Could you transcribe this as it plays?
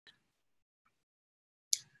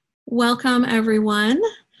Welcome everyone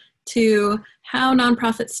to How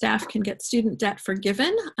Nonprofit Staff Can Get Student Debt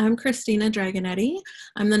Forgiven. I'm Christina Dragonetti.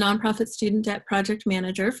 I'm the Nonprofit Student Debt Project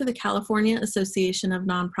Manager for the California Association of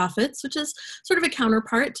Nonprofits, which is sort of a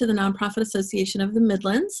counterpart to the Nonprofit Association of the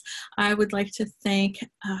Midlands. I would like to thank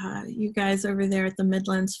you guys over there at the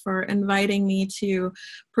Midlands for inviting me to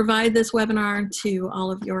provide this webinar to all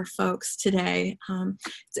of your folks today.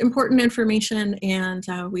 It's important information, and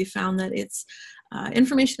we found that it's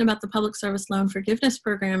information about the Public Service Loan Forgiveness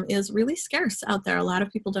Program is really scarce out there. A lot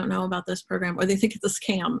of people don't know about this program, or they think it's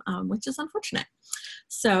a scam, which is unfortunate.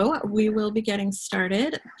 So we will be getting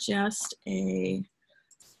started. Just a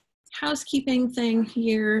housekeeping thing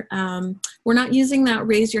here. We're not using that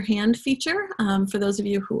raise your hand feature. For those of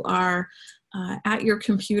you who are at your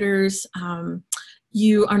computers,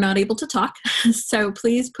 you are not able to talk, so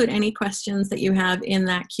please put any questions that you have in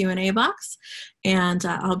that Q&A box, and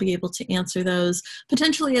I'll be able to answer those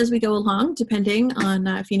potentially as we go along, depending on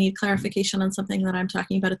if you need clarification on something that I'm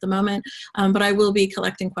talking about at the moment, but I will be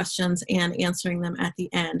collecting questions and answering them at the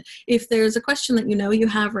end. If there's a question that you know you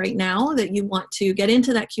have right now that you want to get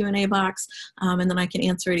into that Q&A box, and then I can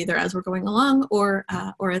answer it either as we're going along or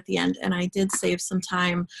at the end, and I did save some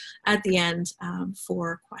time at the end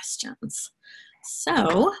for questions.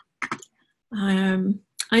 So,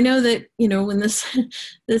 I know that, you know, when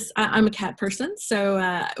I'm a cat person,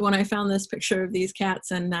 so when I found this picture of these cats,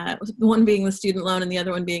 and one being the student loan and the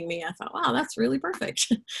other one being me, I thought, wow, that's really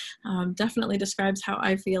perfect. Definitely describes how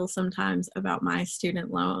I feel sometimes about my student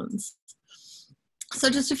loans. So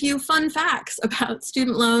just a few fun facts about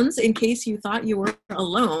student loans in case you thought you were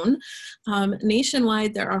alone.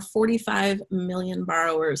 Nationwide, there are 45 million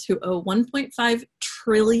borrowers who owe 1.5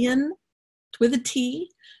 trillion with a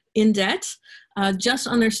T in debt, just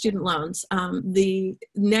on their student loans. The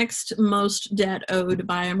next most debt owed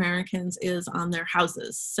by Americans is on their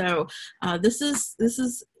houses. So this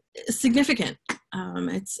is significant.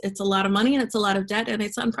 It's a lot of money, and it's a lot of debt, and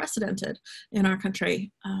it's unprecedented in our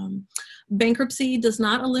country. Bankruptcy does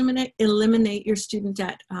not eliminate your student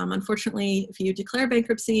debt. Unfortunately, if you declare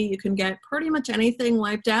bankruptcy, you can get pretty much anything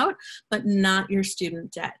wiped out, but not your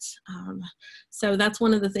student debt. So that's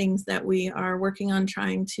one of the things that we are working on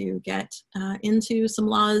trying to get into some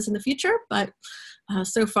laws in the future, but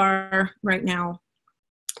so far right now,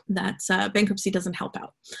 that bankruptcy doesn't help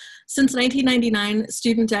out. Since 1999,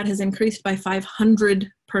 student debt has increased by 500%.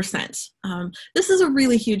 This is a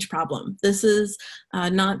really huge problem. This is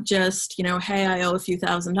not just, you know, hey, I owe a few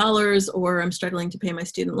 $1,000s, or I'm struggling to pay my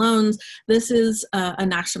student loans. This is a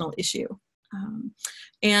national issue.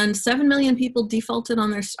 And 7 million people are defaulted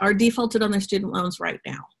on their student loans right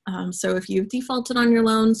now. So if you've defaulted on your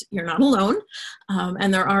loans, you're not alone.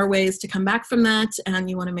 And there are ways to come back from that, and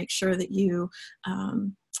you want to make sure that you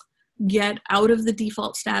get out of the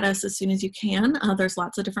default status as soon as you can. There's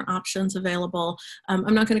lots of different options available.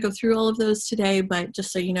 I'm not going to go through all of those today, but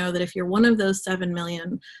just so you know that if you're one of those 7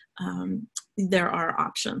 million, there are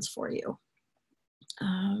options for you.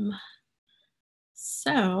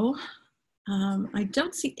 I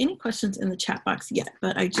don't see any questions in the chat box yet,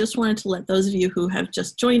 but I just wanted to let those of you who have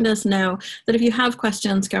just joined us know that if you have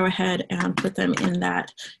questions, go ahead and put them in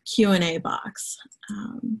that Q&A box.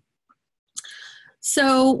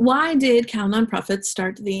 So why did Cal Nonprofits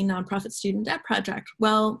start the Nonprofit Student Debt Project?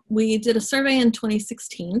 Well, we did a survey in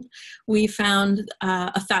 2016. We found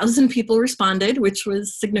 1,000 people responded, which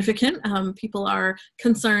was significant. People are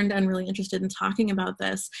concerned and really interested in talking about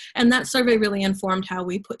this. And that survey really informed how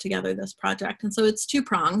we put together this project. And so it's two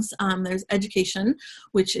prongs. There's education,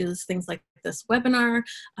 which is things like this webinar.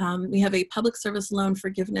 We have a public service loan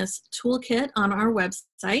forgiveness toolkit on our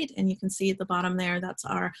website, and you can see at the bottom there, that's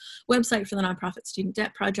our website for the Nonprofit Student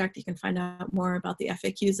Debt Project. You can find out more about the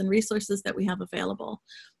FAQs and resources that we have available.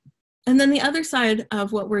 And then the other side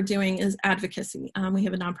of what we're doing is advocacy. We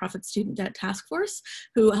have a nonprofit student debt task force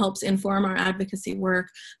who helps inform our advocacy work.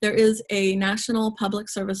 There is a National Public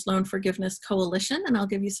Service Loan Forgiveness Coalition, and I'll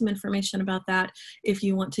give you some information about that if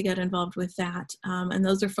you want to get involved with that. And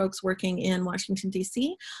those are folks working in Washington,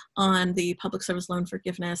 D.C. on the public service loan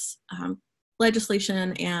forgiveness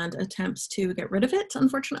legislation and attempts to get rid of it,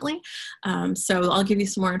 unfortunately. So I'll give you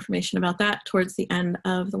some more information about that towards the end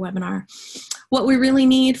of the webinar. What we really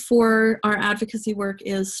need for our advocacy work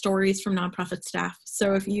is stories from nonprofit staff.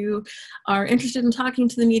 So if you are interested in talking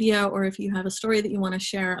to the media, or if you have a story that you want to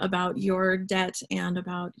share about your debt and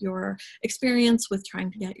about your experience with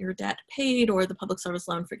trying to get your debt paid, or the Public Service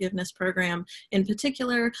Loan Forgiveness Program in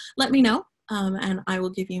particular, let me know. and I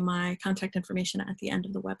will give you my contact information at the end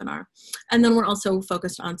of the webinar. And then we're also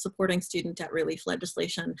focused on supporting student debt relief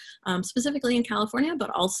legislation, specifically in California,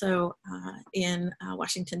 but also in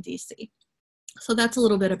Washington, D.C. So that's a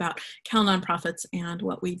little bit about Cal Nonprofits and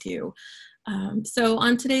what we do. So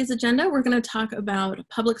on today's agenda, we're going to talk about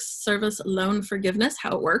public service loan forgiveness,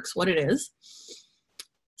 how it works, what it is,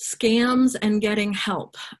 scams, and getting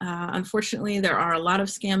help. Unfortunately, there are a lot of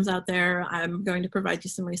scams out there. I'm going to provide you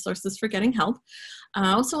some resources for getting help.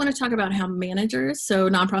 I also want to talk about how managers, so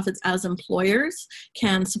nonprofits as employers,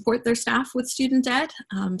 can support their staff with student debt.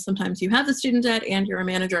 Sometimes you have the student debt and you're a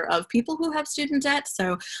manager of people who have student debt,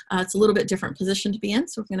 so it's a little bit different position to be in,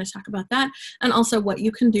 so we're going to talk about that, and also what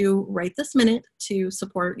you can do right this minute to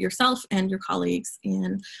support yourself and your colleagues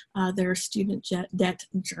in their student debt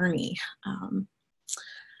journey.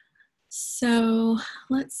 So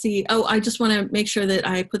let's see. Oh, I just want to make sure that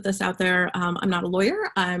I put this out there. I'm not a lawyer.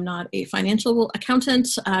 I'm not a financial accountant.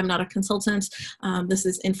 I'm not a consultant. This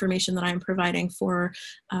is information that I'm providing for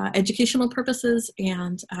educational purposes,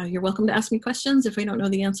 and you're welcome to ask me questions. If I don't know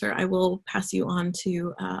the answer, I will pass you on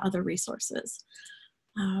to other resources.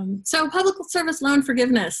 So public service loan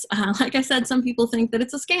forgiveness, like I said, some people think that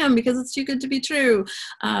it's a scam because it's too good to be true.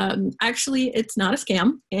 Actually, it's not a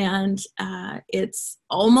scam, and it's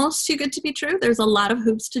almost too good to be true. There's a lot of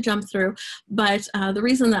hoops to jump through, but the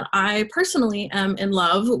reason that I personally am in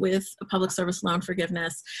love with public service loan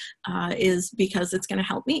forgiveness is because it's going to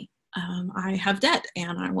help me. I have debt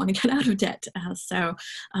and I want to get out of debt.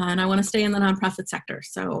 And I want to stay in the nonprofit sector.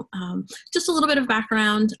 So just a little bit of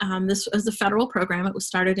background. This was a federal program. It was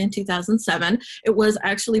started in 2007. It was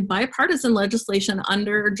actually bipartisan legislation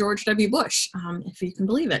under George W. Bush, if you can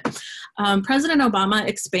believe it. President Obama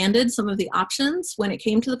expanded some of the options when it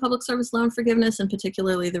came to the public service loan forgiveness, and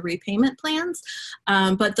particularly the repayment plans.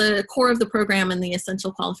 But the core of the program and the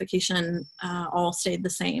essential qualification all stayed the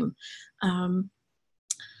same.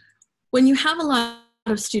 When you have a lot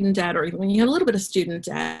of student debt, or even when you have a little bit of student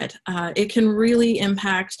debt, it can really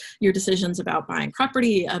impact your decisions about buying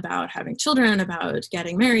property, about having children, about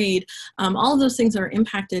getting married. All of those things are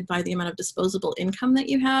impacted by the amount of disposable income that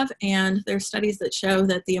you have, and there's studies that show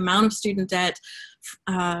that the amount of student debt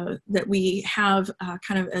that we have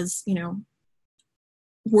kind of as, you know,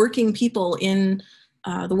 working people in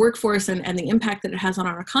the workforce and the impact that it has on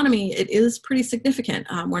our economy, it is pretty significant.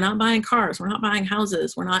 We're not buying cars, we're not buying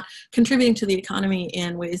houses, we're not contributing to the economy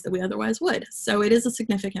in ways that we otherwise would. So it is a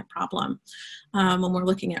significant problem. When we're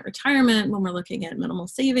looking at retirement, when we're looking at minimal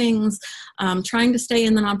savings, trying to stay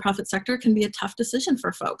in the nonprofit sector can be a tough decision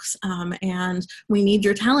for folks. And we need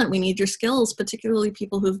your talent, we need your skills, particularly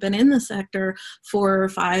people who've been in the sector for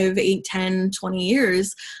 5, 8, 10, 20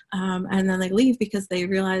 years, and then they leave because they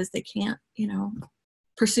realize they can't, you know,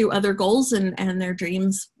 pursue other goals and their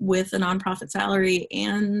dreams with a nonprofit salary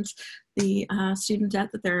and the student debt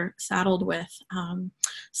that they're saddled with.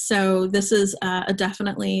 So this is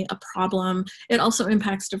definitely a problem. It also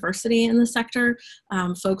impacts diversity in the sector.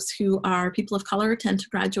 Folks who are people of color tend to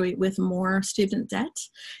graduate with more student debt,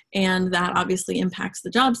 and that obviously impacts the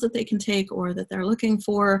jobs that they can take or that they're looking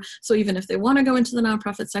for. So even if they want to go into the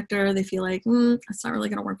nonprofit sector, they feel like it's not really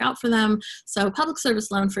going to work out for them. So public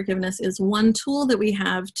service loan forgiveness is one tool that we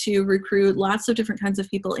have to recruit lots of different kinds of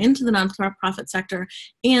people into the nonprofit sector,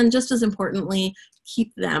 and just as importantly,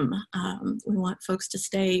 keep them. We want folks to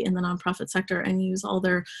stay in the nonprofit sector and use all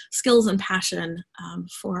their skills and passion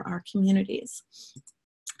for our communities.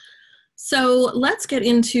 So let's get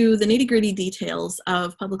into the nitty-gritty details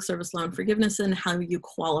of public service loan forgiveness and how you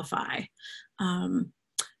qualify. I've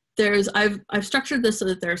structured this so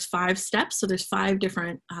that there's 5 steps. So there's 5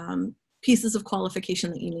 different pieces of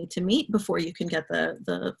qualification that you need to meet before you can get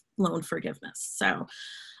the loan forgiveness. So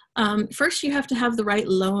first, you have to have the right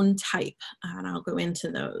loan type, and I'll go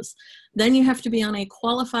into those. Then you have to be on a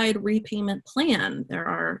qualified repayment plan. There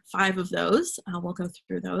are 5 of those. We'll go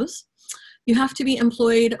through those. You have to be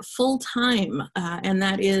employed full-time, and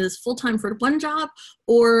that is full-time for one job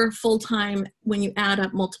or full-time when you add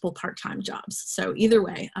up multiple part-time jobs. So either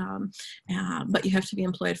way, but you have to be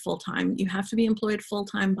employed full-time. You have to be employed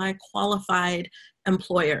full-time by qualified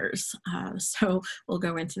employers. So we'll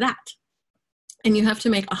go into that. And you have to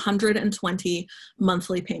make 120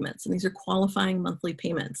 monthly payments, and these are qualifying monthly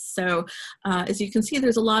payments. So as you can see,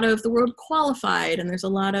 there's a lot of the word qualified, and there's a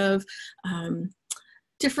lot of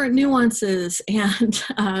different nuances and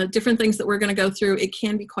different things that we're going to go through. It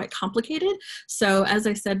can be quite complicated. So as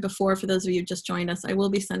I said before, for those of you who just joined us, I will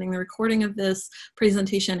be sending the recording of this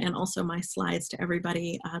presentation and also my slides to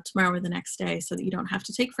everybody tomorrow or the next day, so that you don't have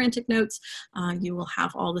to take frantic notes. You will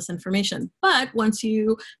have all this information. But once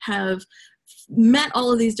you have met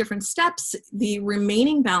all of these different steps, the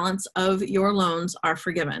remaining balance of your loans are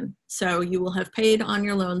forgiven. So you will have paid on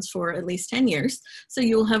your loans for at least 10 years. So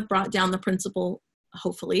you will have brought down the principal,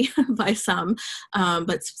 hopefully, by some,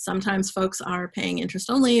 but sometimes folks are paying interest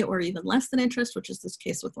only or even less than interest, which is this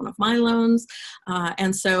case with one of my loans.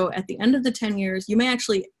 And so at the end of the 10 years, you may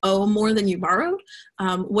actually owe more than you borrowed.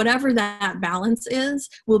 Whatever that balance is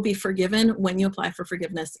will be forgiven when you apply for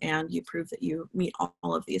forgiveness and you prove that you meet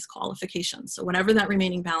all of these qualifications. So whatever that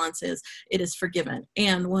remaining balance is, it is forgiven.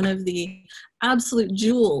 And one of the absolute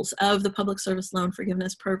jewels of the Public Service Loan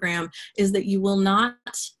Forgiveness Program is that you will not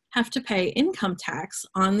have to pay income tax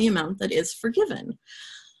on the amount that is forgiven.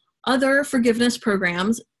 Other forgiveness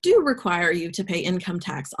programs do require you to pay income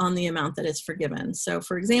tax on the amount that is forgiven. So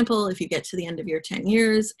for example, if you get to the end of your 10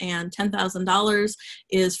 years and $10,000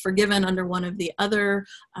 is forgiven under one of the other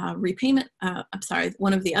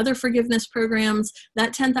one of the other forgiveness programs,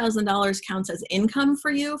 that $10,000 counts as income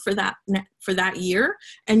for you for that year,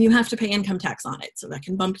 and you have to pay income tax on it. So that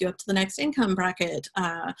can bump you up to the next income bracket.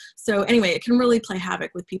 So anyway, it can really play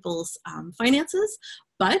havoc with people's finances.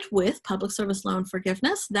 But with public service loan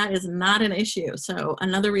forgiveness, that is not an issue. So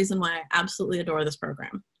another reason why I absolutely adore this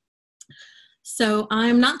program. So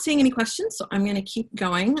I'm not seeing any questions, so I'm going to keep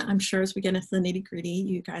going. I'm sure as we get into the nitty-gritty,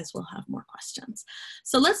 you guys will have more questions.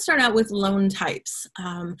 So let's start out with loan types.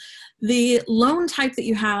 The loan type that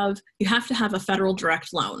you have to have a federal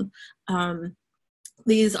direct loan.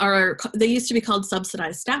 They used to be called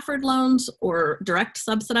subsidized Stafford loans or direct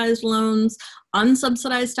subsidized loans,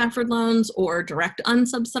 unsubsidized Stafford loans or direct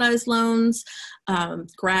unsubsidized loans,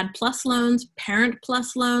 grad plus loans, parent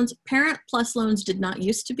plus loans. Parent plus loans did not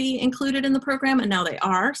used to be included in the program, and now they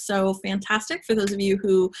are. So fantastic for those of you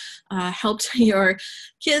who helped your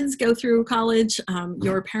kids go through college.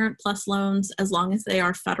 Your parent plus loans, as long as they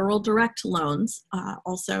are federal direct loans,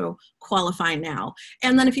 also qualify now.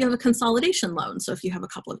 And then if you have a consolidation loan, so if you have a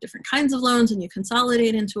couple of different kinds of loans and you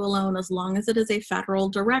consolidate into a loan, as long as it is a federal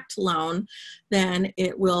direct loan, then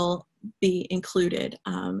it will be included,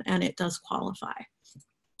 and it does qualify.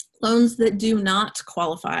 Loans that do not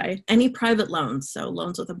qualify, any private loans, so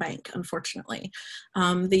loans with a bank, unfortunately.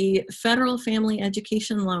 The federal family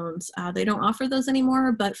education loans, they don't offer those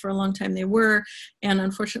anymore, but for a long time they were, and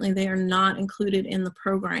unfortunately they are not included in the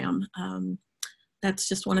program. That's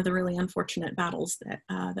just one of the really unfortunate battles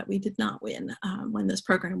that we did not win when this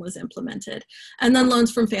program was implemented. And then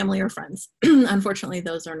loans from family or friends. Unfortunately,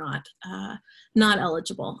 those are not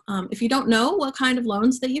eligible. If you don't know what kind of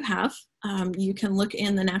loans that you have, you can look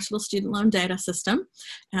in the National Student Loan Data System,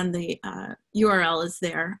 and the URL is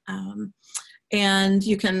there. And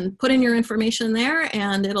you can put in your information there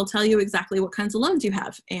and it'll tell you exactly what kinds of loans you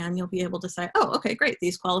have. And you'll be able to say, oh, okay, great,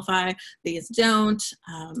 these qualify, these don't.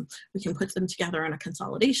 We can put them together on a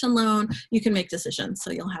consolidation loan. You can make decisions.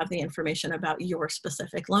 So you'll have the information about your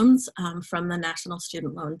specific loans from the National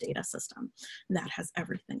Student Loan Data System. That has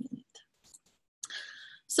everything in it.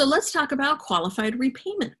 So let's talk about qualified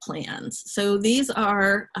repayment plans. So these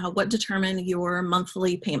are what determine your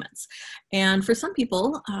monthly payments. And for some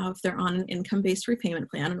people, if they're on an income-based repayment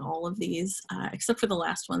plan, and all of these, except for the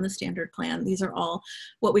last one, the standard plan, these are all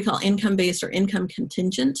what we call income-based or income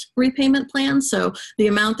contingent repayment plans. So the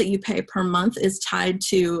amount that you pay per month is tied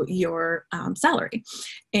to your salary.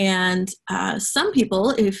 And some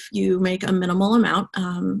people, if you make a minimal amount,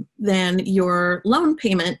 then your loan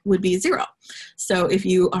payment would be zero. So if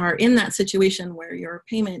you are in that situation where your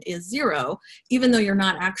payment is zero, even though you're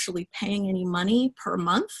not actually paying any money per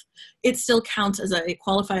month, it still counts as a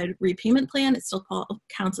qualified repayment plan. It still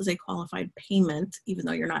counts as a qualified payment, even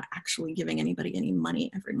though you're not actually giving anybody any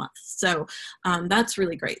money every month. So that's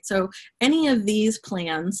really great. So any of these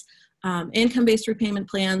plans, income-based repayment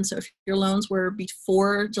plans, so if your loans were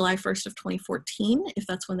before July 1st of 2014, if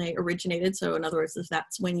that's when they originated, so in other words, if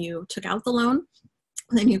that's when you took out the loan,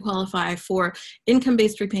 then you qualify for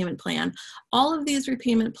income-based repayment plan. All of these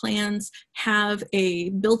repayment plans have a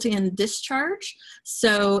built-in discharge.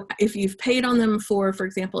 So if you've paid on them for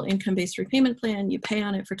example, income-based repayment plan, you pay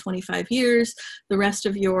on it for 25 years, the rest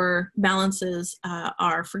of your balances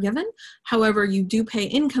are forgiven. However, you do pay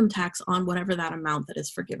income tax on whatever that amount that is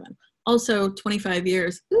forgiven. Also, 25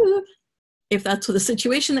 years, if that's the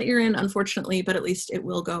situation that you're in, unfortunately, but at least it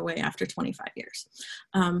will go away after 25 years.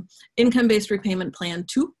 Income-based repayment plan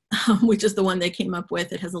 2, which is the one they came up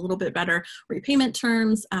with, it has a little bit better repayment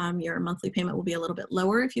terms. Your monthly payment will be a little bit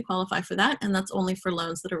lower if you qualify for that, and that's only for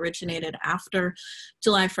loans that originated after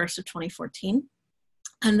July 1st of 2014.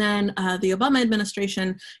 And then the Obama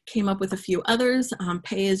administration came up with a few others,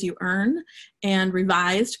 pay as you earn and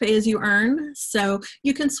revised pay as you earn. So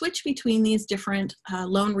you can switch between these different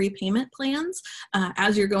loan repayment plans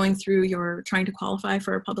as you're going through trying to qualify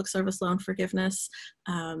for a public service loan forgiveness.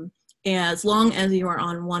 As long as you are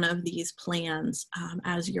on one of these plans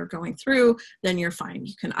as you're going through, then you're fine.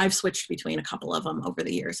 I've switched between a couple of them over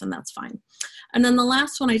the years, and that's fine. And then the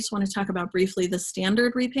last one I just want to talk about briefly, the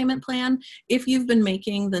standard repayment plan. If you've been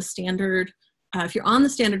making the standard, if you're on the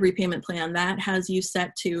standard repayment plan, that has you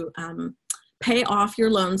set to pay off your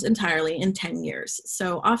loans entirely in 10 years.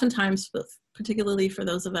 So oftentimes, particularly for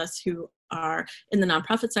those of us who are in the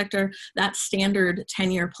nonprofit sector, that standard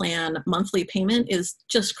 10-year plan monthly payment is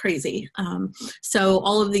just crazy. So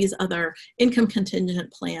all of these other income contingent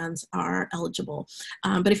plans are eligible.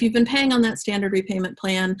 But if you've been paying on that standard repayment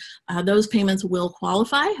plan, those payments will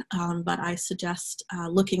qualify, but I suggest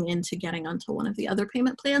looking into getting onto one of the other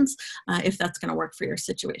payment plans if that's going to work for your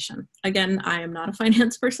situation. Again, I am not a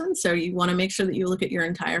finance person, so you want to make sure that you look at your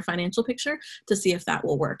entire financial picture to see if that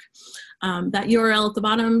will work. That URL at the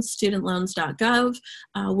bottom, studentloans.gov,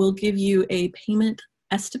 will give you a payment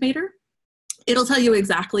estimator. It'll tell you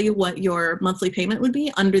exactly what your monthly payment would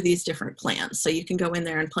be under these different plans. So you can go in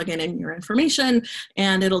there and plug in your information,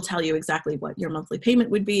 and it'll tell you exactly what your monthly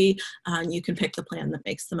payment would be. And you can pick the plan that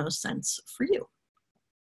makes the most sense for you.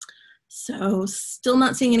 So still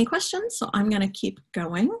not seeing any questions, so I'm going to keep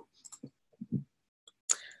going.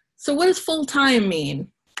 So what does full-time mean?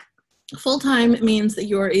 Full-time means that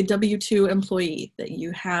you're a W-2 employee, that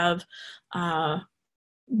you have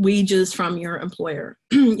wages from your employer.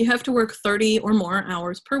 You have to work 30 or more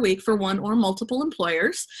hours per week for one or multiple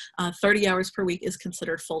employers. 30 hours per week is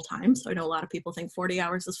considered full-time. So I know a lot of people think 40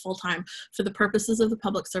 hours is full-time. For the purposes of the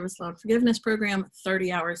Public Service Loan Forgiveness Program,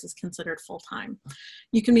 30 hours is considered full-time.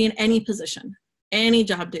 You can be in any position, any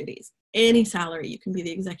job duties, any salary. You can be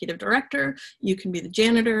the executive director, you can be the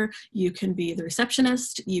janitor, you can be the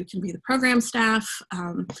receptionist, you can be the program staff.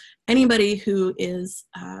 Anybody who is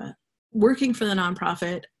working for the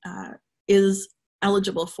nonprofit is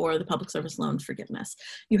eligible for the public service loan forgiveness.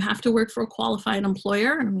 You have to work for a qualified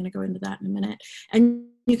employer, and I'm going to go into that in a minute. And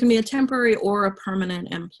you can be a temporary or a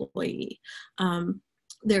permanent employee.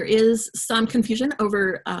 There is some confusion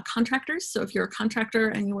over contractors. So if you're a contractor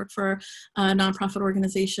and you work for a nonprofit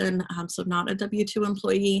organization, so not a W-2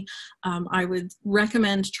 employee, I would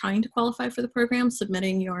recommend trying to qualify for the program,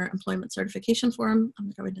 submitting your employment certification form. I'm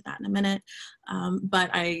going to go into that in a minute.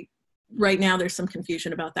 But right now there's some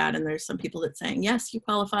confusion about that, and there's some people that saying, yes, you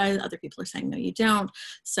qualify. Other people are saying, no, you don't.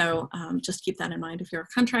 So just keep that in mind. If you're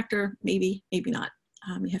a contractor, maybe, maybe not.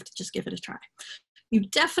 You have to just give it a try. You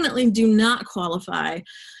definitely do not qualify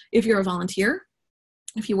if you're a volunteer,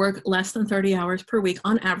 if you work less than 30 hours per week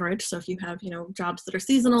on average. So if you have, jobs that are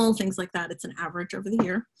seasonal, things like that, it's an average over the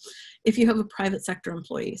year. If you have a private sector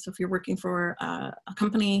employee, so if you're working for a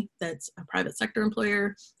company that's a private sector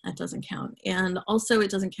employer, that doesn't count. And also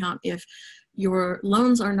it doesn't count if your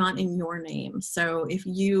loans are not in your name. So if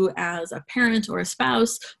you as a parent or a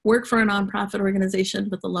spouse work for a nonprofit organization,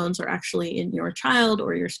 but the loans are actually in your child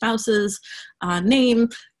or your spouse's name,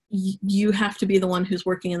 you have to be the one who's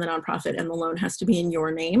working in the nonprofit, and the loan has to be in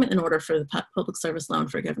your name in order for the public service loan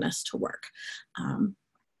forgiveness to work.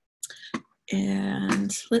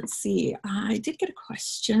 And let's see, I did get a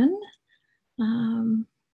question.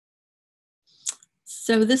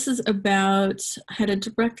 So this is about, I had a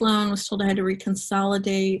direct loan, was told I had to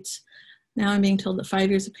reconsolidate. Now I'm being told that 5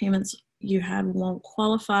 years of payments you had won't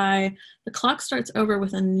qualify. The clock starts over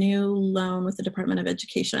with a new loan with the Department of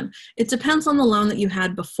Education. It depends on the loan that you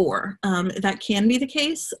had before. That can be the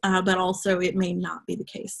case, but also it may not be the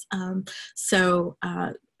case. So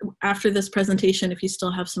after this presentation, if you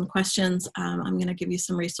still have some questions, I'm going to give you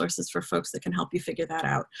some resources for folks that can help you figure that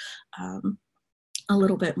out a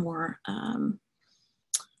little bit more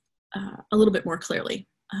clearly.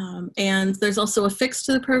 And there's also a fix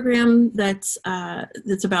to the program that's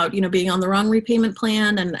about being on the wrong repayment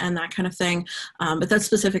plan and that kind of thing, but that's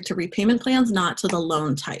specific to repayment plans, not to the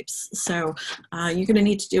loan types. So you're going to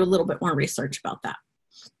need to do a little bit more research about that.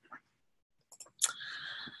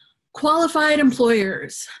 Qualified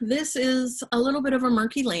employers. This is a little bit of a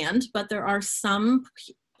murky land, but there are some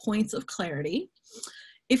points of clarity.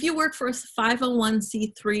 If you work for a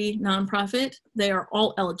 501c3 nonprofit, they are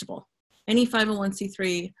all eligible. Any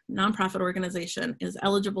 501c3 nonprofit organization is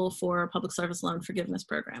eligible for a public service loan forgiveness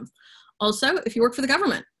program. Also, if you work for the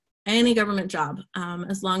government, any government job,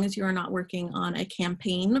 as long as you are not working on a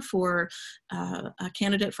campaign for a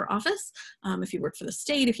candidate for office, if you work for the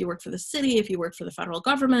state, if you work for the city, if you work for the federal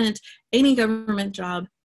government, any government job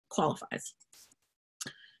qualifies.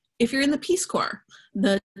 If you're in the Peace Corps,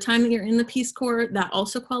 the time that you're in the Peace Corps, that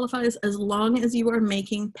also qualifies as long as you are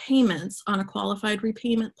making payments on a qualified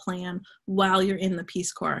repayment plan while you're in the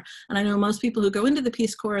Peace Corps. And I know most people who go into the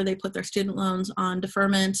Peace Corps, they put their student loans on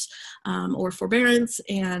deferment or forbearance,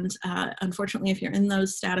 and unfortunately, if you're in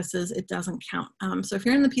those statuses, it doesn't count. So if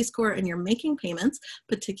you're in the Peace Corps and you're making payments,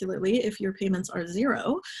 particularly if your payments are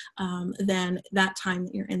zero, then that time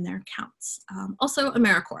that you're in there counts. Also,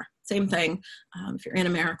 AmeriCorps. Same thing. If you're in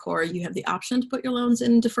AmeriCorps, you have the option to put your loans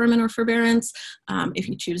in deferment or forbearance. If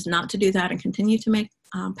you choose not to do that and continue to make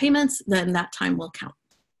payments, then that time will count.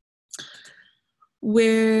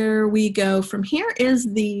 Where we go from here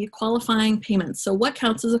is the qualifying payments. So what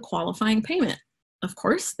counts as a qualifying payment? Of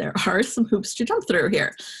course, there are some hoops to jump through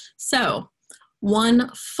here. So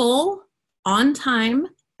one full on-time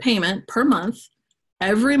payment per month,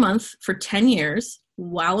 every month for 10 years,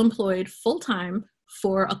 while employed full-time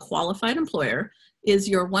for a qualified employer, is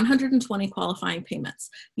your 120 qualifying payments.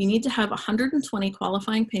 You need to have 120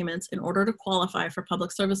 qualifying payments in order to qualify for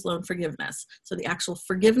public service loan forgiveness. So the actual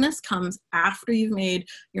forgiveness comes after you've made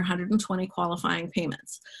your 120 qualifying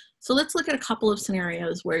payments. So let's look at a couple of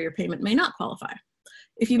scenarios where your payment may not qualify.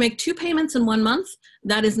 If you make 2 payments in 1 month,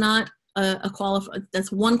 that is not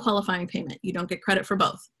that's one qualifying payment. You don't get credit for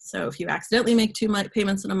both. So if you accidentally make 2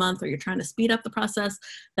 payments in a month, or you're trying to speed up the process,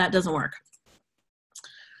 that doesn't work.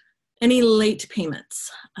 Any late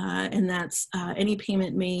payments, and that's any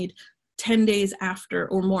payment made 10 days after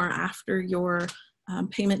or more after your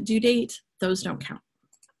payment due date, those don't count.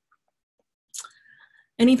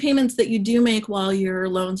 Any payments that you do make while your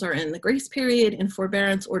loans are in the grace period, in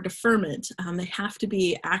forbearance, or deferment, they have to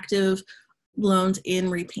be active loans in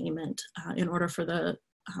repayment in order for the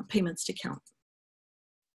payments to count.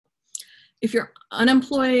 If you're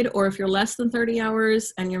unemployed, or if you're less than 30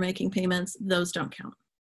 hours and you're making payments, those don't count.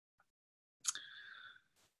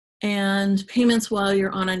 And payments while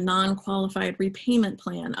you're on a non-qualified repayment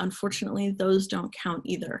plan, unfortunately, those don't count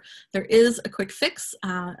either. There is a quick fix,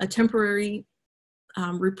 a temporary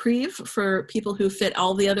reprieve for people who fit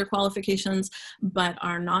all the other qualifications but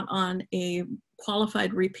are not on a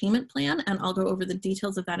qualified repayment plan, and I'll go over the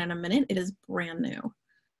details of that in a minute. It is brand new.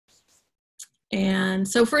 And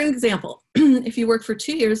so for an example, if you work for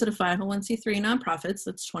 2 years at a 501c3 nonprofit,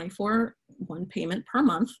 that's 24 one payment per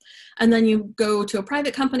month, and then you go to a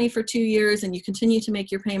private company for 2 years and you continue to make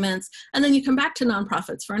your payments, and then you come back to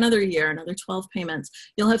nonprofits for another year, another 12 payments,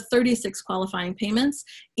 you'll have 36 qualifying payments,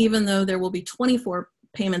 even though there will be 24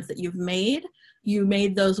 payments that you've made. You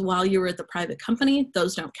made those while you were at the private company,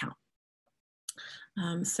 those don't count.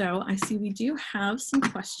 So I see we do have some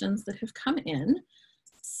questions that have come in.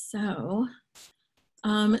 So,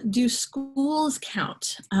 do schools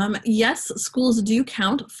count? Yes, schools do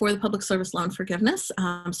count for the public service loan forgiveness.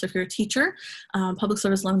 So if you're a teacher, public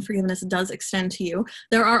service loan forgiveness does extend to you.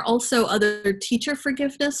 There are also other teacher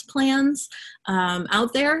forgiveness plans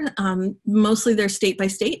out there. Mostly they're state by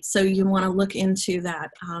state, so you want to look into that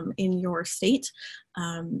in your state.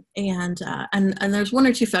 And there's 1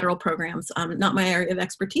 or 2 federal programs, not my area of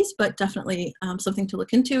expertise, but definitely something to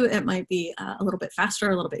look into. It might be a little bit faster,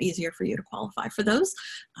 a little bit easier for you to qualify for those.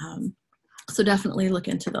 So definitely look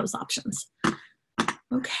into those options.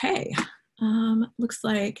 Okay, looks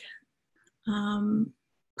like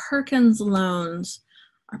Perkins loans.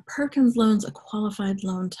 Are Perkins loans a qualified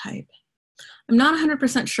loan type? I'm not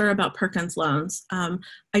 100% sure about Perkins loans.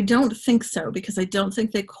 I don't think so, because I don't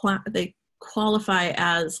think they qualify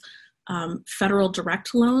as federal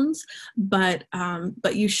direct loans, but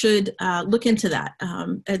you should look into that.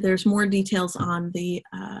 There's more details on the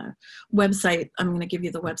website. I'm going to give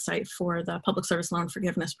you the website for the Public Service Loan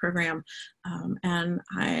Forgiveness Program, and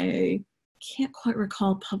I can't quite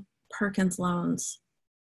recall Perkins loans.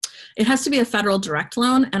 It has to be a federal direct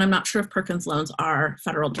loan, and I'm not sure if Perkins loans are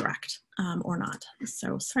federal direct or not.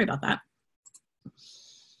 So sorry about that.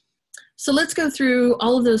 So let's go through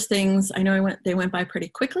all of those things. I know they went by pretty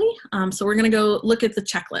quickly. So we're going to go look at the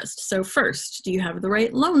checklist. So first, do you have the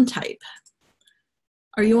right loan type?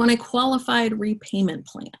 Are you on a qualified repayment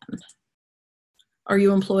plan? Are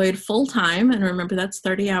you employed full-time? And remember, that's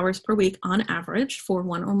 30 hours per week on average for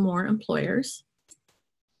 1 or more employers.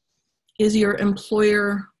 Is your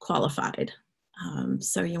employer qualified?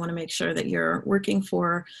 So you want to make sure that you're working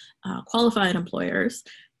for qualified employers.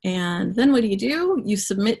 And then what do? You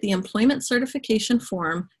submit the employment certification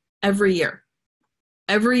form every year.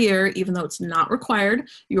 Every year, even though it's not required,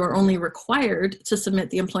 you are only required to submit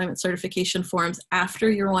the employment certification forms after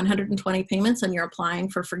your 120 payments and you're applying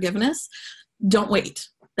for forgiveness. Don't wait.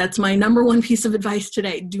 That's my #1 piece of advice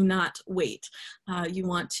today. Do not wait. You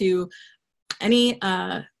want to, any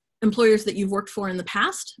employers that you've worked for in the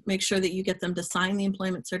past, make sure that you get them to sign the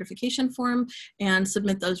employment certification form and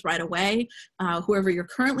submit those right away. Whoever you're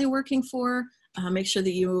currently working for, make sure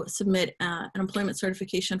that you submit an employment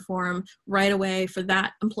certification form right away for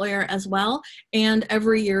that employer as well, and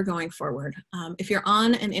every year going forward. If you're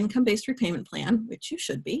on an income-based repayment plan, which you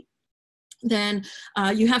should be, then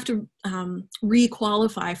you have to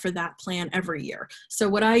re-qualify for that plan every year. So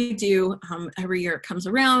what I do every year it comes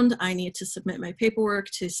around, I need to submit my paperwork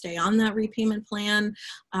to stay on that repayment plan.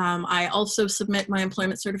 I also submit my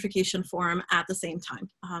employment certification form at the same time.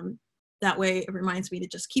 That way it reminds me to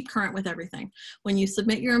just keep current with everything. When you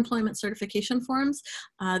submit your employment certification forms,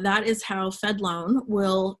 that is how FedLoan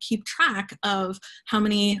will keep track of how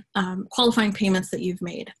many qualifying payments that you've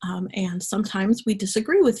made. And sometimes we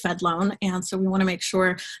disagree with FedLoan, and so we want to make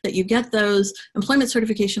sure that you get those employment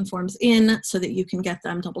certification forms in so that you can get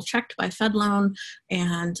them double checked by FedLoan,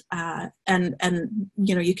 and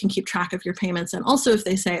you know, you can keep track of your payments. And also if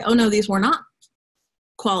they say, oh no, these were not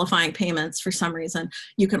qualifying payments for some reason,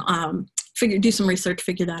 you can do some research,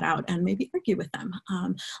 figure that out, and maybe argue with them.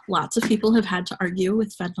 Lots of people have had to argue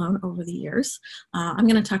with FedLoan over the years. I'm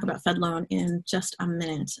going to talk about FedLoan in just a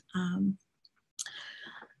minute.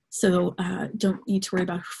 So don't need to worry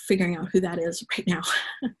about figuring out who that is right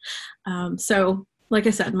now. So like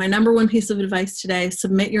I said, my #1 piece of advice today,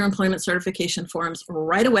 submit your employment certification forms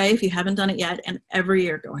right away if you haven't done it yet, and every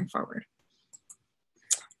year going forward.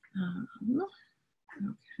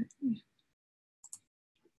 Okay.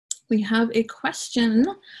 We have a question.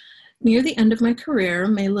 Near the end of my career,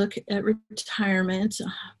 may look at retirement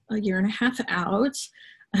a year and a half out.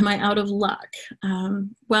 Am I out of luck?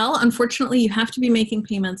 Well, unfortunately, you have to be making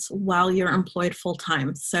payments while you're employed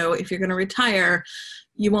full-time. So if you're going to retire,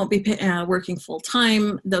 you won't be working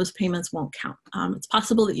full-time. Those payments won't count. It's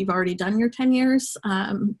possible that you've already done your 10 years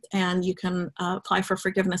and you can apply for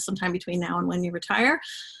forgiveness sometime between now and when you retire.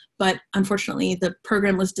 But unfortunately, the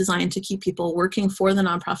program was designed to keep people working for the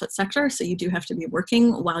nonprofit sector, so you do have to be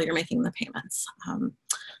working while you're making the payments.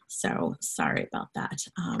 So sorry about that.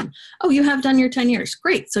 Oh, you have done your 10 years.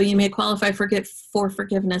 Great. So you may qualify for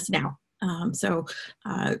forgiveness now. Go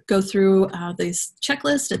through this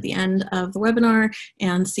checklist at the end of the webinar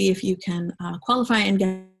and see if you can qualify and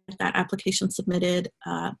get that application submitted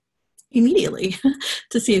immediately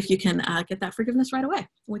to see if you can get that forgiveness right away,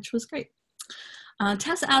 which was great.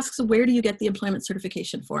 Tess asks, where do you get the employment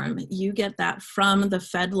certification form? You get that from the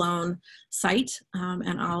FedLoan site,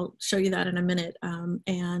 and I'll show you that in a minute,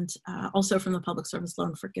 and also from the Public Service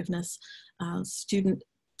Loan Forgiveness,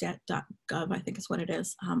 StudentDebtWebinar.gov, I think is what it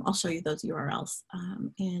is. I'll show you those URLs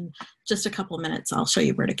in just a couple of minutes. I'll show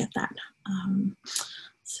you where to get that.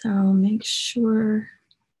 So make sure,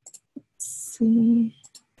 let's see,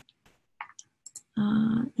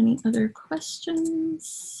 any other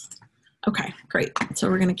questions? Okay, great. So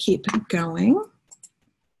we're going to keep going.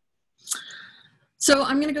 So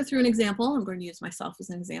I'm going to go through an example. I'm going to use myself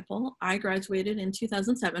as an example. I graduated in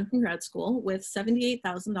 2007 from grad school with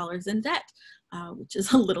 $78,000 in debt, which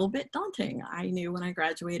is a little bit daunting. I knew when I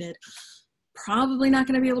graduated, probably not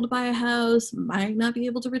going to be able to buy a house, might not be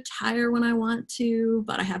able to retire when I want to,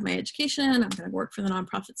 but I have my education. I'm going to work for the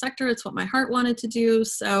nonprofit sector. It's what my heart wanted to do.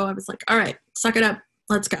 So I was like, all right, suck it up.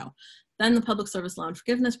 Let's go. Then the Public Service Loan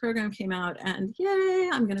Forgiveness Program came out, and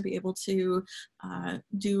yay, I'm going to be able to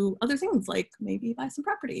do other things like maybe buy some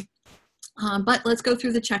property. But let's go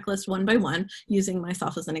through the checklist one by one using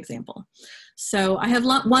myself as an example. So I have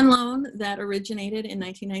one loan that originated in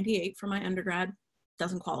 1998 for my undergrad,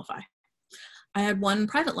 doesn't qualify. I had one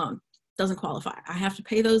private loan, doesn't qualify. I have to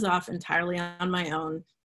pay those off entirely on my own.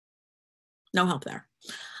 No help there.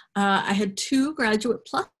 I had 2 Graduate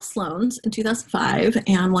Plus loans in 2005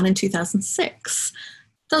 and one in 2006.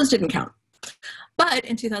 Those didn't count. But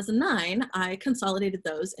in 2009, I consolidated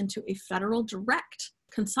those into a federal direct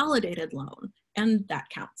consolidated loan, and that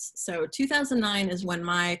counts. So 2009 is when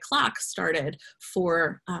my clock started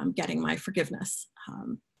for getting my forgiveness.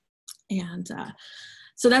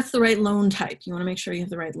 So that's the right loan type. You want to make sure you have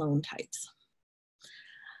the right loan types.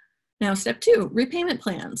 Now, step 2, repayment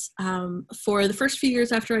plans. For the first few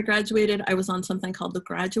years after I graduated, I was on something called the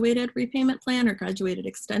Graduated Repayment Plan or Graduated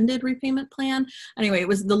Extended Repayment Plan. Anyway, it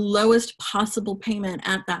was the lowest possible payment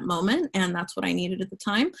at that moment, and that's what I needed at the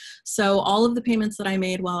time. So all of the payments that I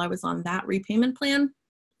made while I was on that repayment plan,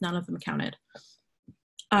 none of them counted.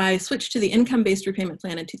 I switched to the income-based repayment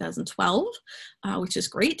plan in 2012, which is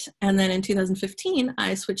great. And then in 2015,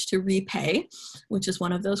 I switched to Repay, which is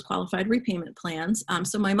one of those qualified repayment plans.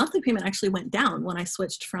 So my monthly payment actually went down when I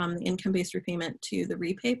switched from the income-based repayment to the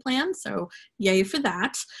Repay plan. So yay for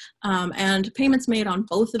that. And payments made on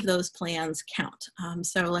both of those plans count.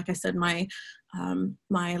 So like I said, my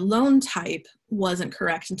loan type wasn't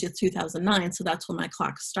correct until 2009, so that's when my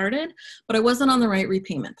clock started, but I wasn't on the right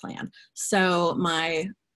repayment plan. So my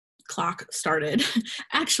clock started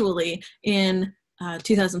actually in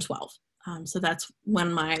 2012. So that's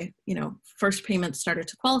when my first payment started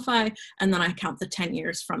to qualify, and then I count the 10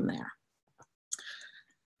 years from there.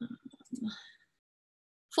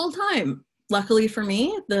 Full-time. Luckily for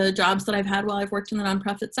me, the jobs that I've had while I've worked in the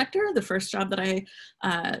nonprofit sector, the first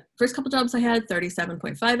couple jobs I had,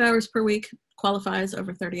 37.5 hours per week, qualifies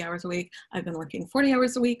over 30 hours a week. I've been working 40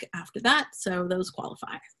 hours a week after that, so those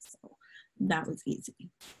qualify. So that was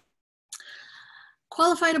easy.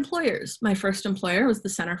 Qualified employers. My first employer was the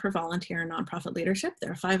Center for Volunteer and Nonprofit Leadership.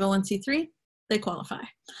 They're a 501c3. They qualify.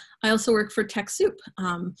 I also work for TechSoup.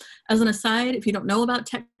 As an aside, if you don't know about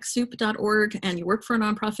TechSoup.org and you work for a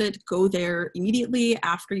nonprofit, go there immediately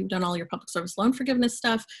after you've done all your public service loan forgiveness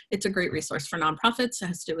stuff. It's a great resource for nonprofits. It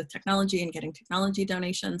has to do with technology and getting technology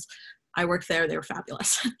donations. I work there. They were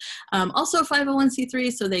fabulous. Also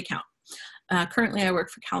 501c3, so they count. Currently, I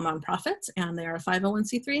work for Cal Nonprofits, and they are a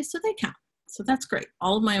 501c3, so they count. So that's great.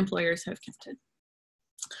 All of my employers have counted.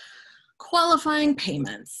 Qualifying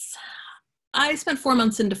payments. I spent 4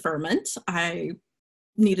 months in deferment. I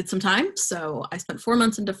needed some time, so I spent 4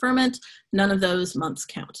 months in deferment. None of those months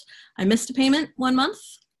count. I missed a payment 1 month.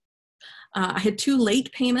 I had 2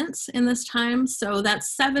 late payments in this time, so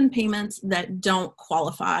that's 7 payments that don't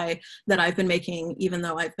qualify that I've been making, even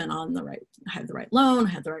though I've been on I had the right loan, I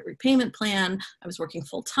had the right repayment plan, I was working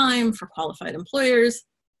full-time for qualified employers.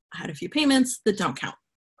 I had a few payments that don't count.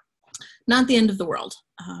 Not the end of the world.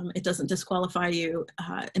 It doesn't disqualify you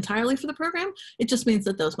entirely for the program. It just means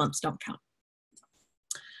that those months don't count.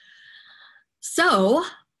 So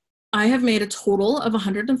I have made a total of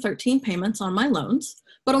 113 payments on my loans,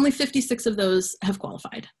 but only 56 of those have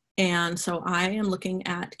qualified. And so I am looking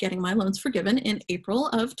at getting my loans forgiven in April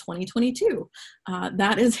of 2022.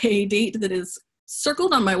 That is a date that is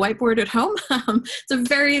circled on my whiteboard at home. It's a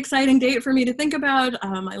very exciting date for me to think about.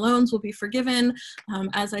 My loans will be forgiven.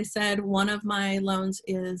 As I said, one of my loans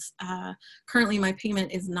is, currently my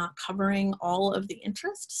payment is not covering all of the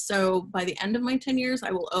interest. So by the end of my 10 years,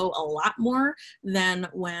 I will owe a lot more than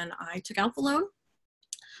when I took out the loan.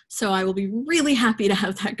 So I will be really happy to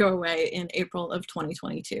have that go away in April of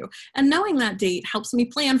 2022. And knowing that date helps me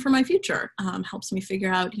plan for my future, helps me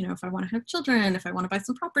figure out, if I want to have children, if I want to buy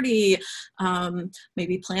some property,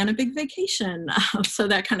 maybe plan a big vacation, so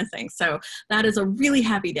that kind of thing. So that is a really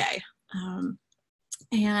happy day.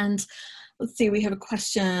 And let's see, we have a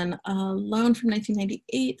question, a loan from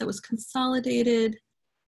 1998 that was consolidated,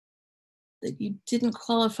 that you didn't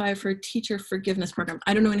qualify for a teacher forgiveness program.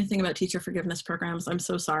 I don't know anything about teacher forgiveness programs. I'm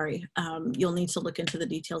so sorry. You'll need to look into the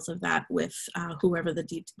details of that with whoever the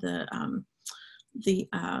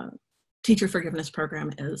teacher forgiveness program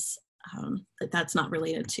is. That's not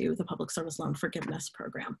related to the public service loan forgiveness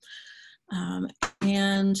program.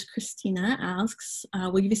 And Christina asks,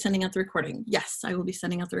 will you be sending out the recording? Yes, I will be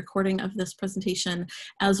sending out the recording of this presentation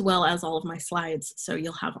as well as all of my slides. So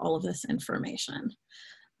you'll have all of this information.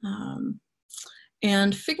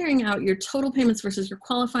 And figuring out your total payments versus your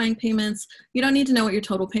qualifying payments, you don't need to know what your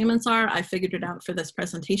total payments are. I figured it out for this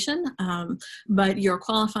presentation, but your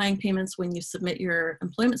qualifying payments, when you submit your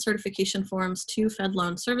employment certification forms to Fed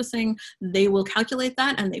Loan Servicing, they will calculate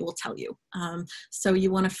that and they will tell you. So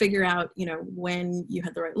you want to figure out, when you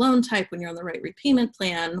had the right loan type, when you're on the right repayment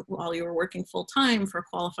plan, while you were working full-time for a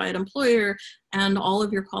qualified employer, and all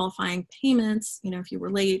of your qualifying payments, if you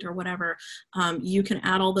were late or whatever, you can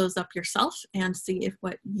add all those up yourself and see if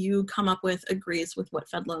what you come up with agrees with what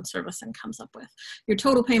Fed Loan Servicing comes up with. Your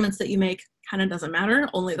total payments that you make kind of doesn't matter,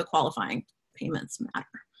 only the qualifying payments matter.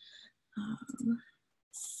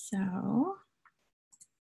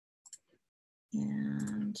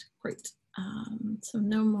 Great. So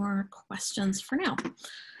no more questions for now.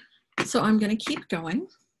 So I'm going to keep going.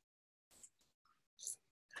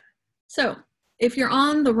 So if you're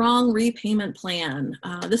on the wrong repayment plan,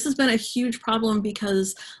 this has been a huge problem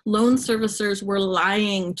because loan servicers were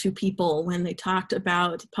lying to people when they talked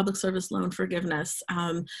about public service loan forgiveness.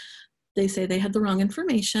 They say they had the wrong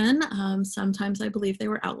information. Sometimes I believe they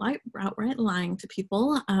were outright lying to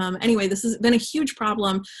people. Anyway, this has been a huge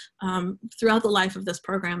problem throughout the life of this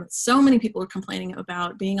program. So many people are complaining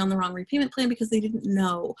about being on the wrong repayment plan because they didn't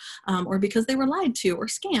know, or because they were lied to or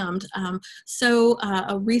scammed. So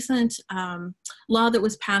a recent law that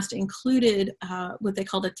was passed included what they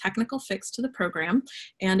called a technical fix to the program,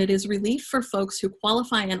 and it is relief for folks who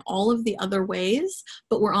qualify in all of the other ways,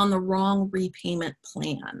 but were on the wrong repayment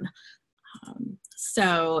plan.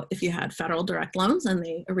 So if you had federal direct loans and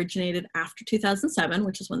they originated after 2007,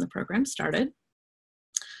 which is when the program started,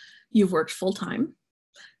 you've worked full-time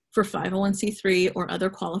for 501c3 or other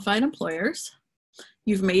qualified employers,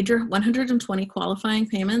 you've made your 120 qualifying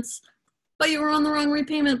payments, but you were on the wrong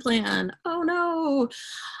repayment plan. Oh no.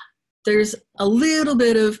 There's a little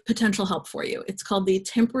bit of potential help for you. It's called the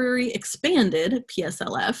Temporary Expanded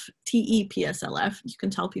PSLF, TEPSLF. You can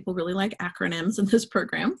tell people really like acronyms in this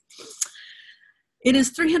program. It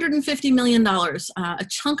is $350 million, a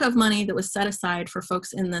chunk of money that was set aside for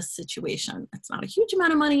folks in this situation. It's not a huge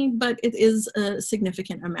amount of money, but it is a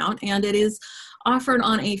significant amount, and it is offered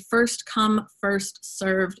on a first come, first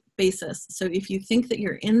served basis. So if you think that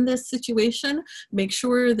you're in this situation, make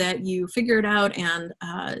sure that you figure it out and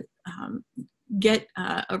get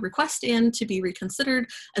a request in to be reconsidered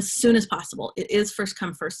as soon as possible. It is first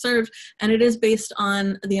come, first served, and it is based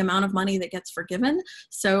on the amount of money that gets forgiven.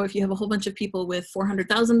 So if you have a whole bunch of people with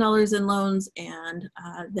 $400,000 in loans and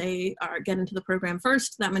they get into the program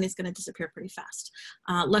first, that money is going to disappear pretty fast.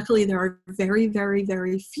 Luckily, there are very, very,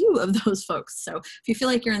 very few of those folks. So if you feel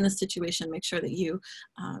like you're in this situation, make sure that you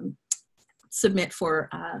submit for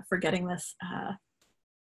getting this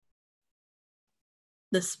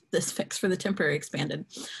this fix for the temporary expanded.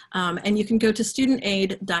 And you can go to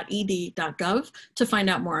studentaid.ed.gov to find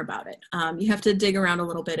out more about it. You have to dig around a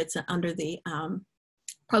little bit. It's under the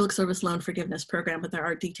Public Service Loan Forgiveness Program, but there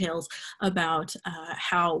are details about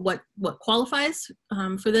what qualifies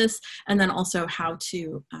for this, and then also how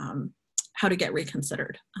to get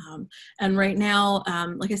reconsidered. And right now,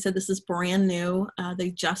 like I said, this is brand new.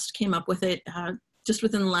 They just came up with it just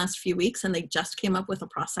within the last few weeks, and they just came up with a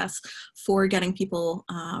process for getting people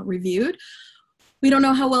reviewed. We don't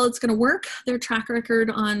know how well it's going to work. Their track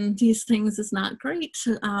record on these things is not great.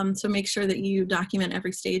 So make sure that you document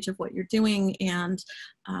every stage of what you're doing, and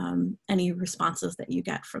any responses that you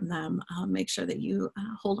get from them, make sure that you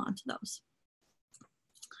hold on to those.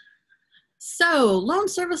 So loan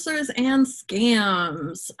servicers and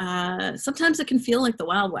scams. Sometimes it can feel like the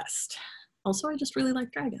Wild West. Also, I just really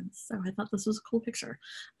like dragons, so I thought this was a cool picture.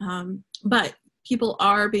 But people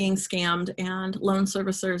are being scammed, and loan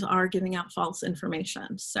servicers are giving out false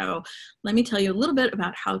information. So let me tell you a little bit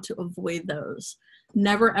about how to avoid those.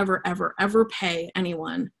 Never, ever, ever, ever pay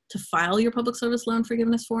anyone to file your public service loan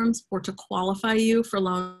forgiveness forms or to qualify you for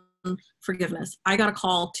loan forgiveness. I got a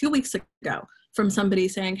call 2 weeks ago from somebody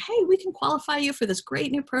saying, hey, we can qualify you for this great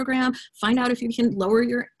new program. Find out if you can lower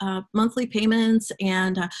your monthly payments,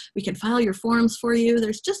 and we can file your forms for you.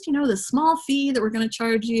 There's just, this small fee that we're going to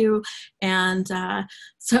charge you. And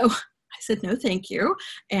so I said, no, thank you.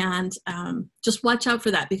 And just watch out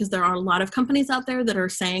for that, because there are a lot of companies out there that are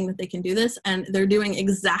saying that they can do this, and they're doing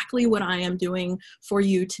exactly what I am doing for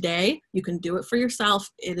you today. You can do it for yourself.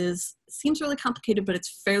 It seems really complicated, but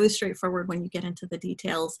it's fairly straightforward when you get into the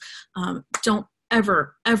details. Don't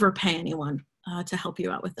ever, ever pay anyone to help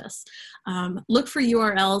you out with this. Look for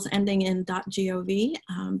URLs ending in .gov.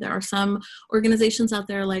 There are some organizations out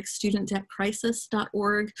there like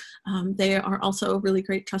studentdebtcrisis.org. They are also a really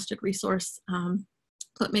great trusted resource.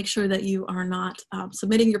 But make sure that you are not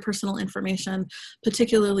submitting your personal information,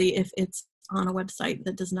 particularly if it's on a website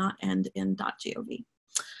that does not end in .gov.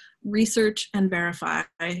 Research and verify.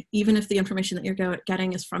 Even if the information that you're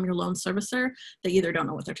getting is from your loan servicer, they either don't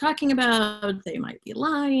know what they're talking about, they might be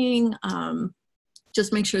lying.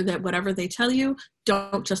 Just make sure that whatever they tell you,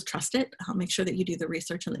 don't just trust it. Make sure that you do the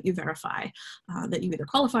research and that you verify that you either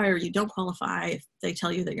qualify or you don't qualify. If they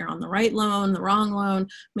tell you that you're on the right loan, the wrong loan,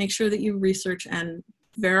 make sure that you research and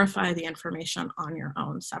verify the information on your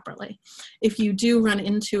own separately. If you do run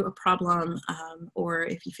into a problem, or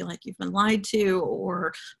if you feel like you've been lied to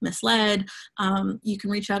or misled, you can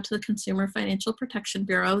reach out to the Consumer Financial Protection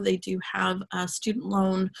Bureau. They do have a student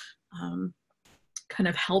loan kind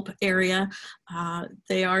of help area.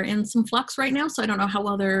 They are in some flux right now, so I don't know how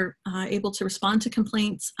well they're able to respond to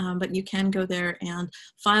complaints, but you can go there and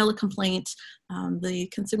file a complaint. The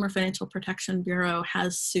Consumer Financial Protection Bureau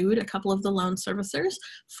has sued a couple of the loan servicers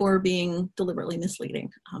for being deliberately misleading,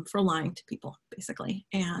 for lying to people, basically.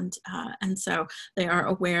 And so they are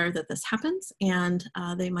aware that this happens, and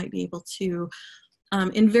they might be able to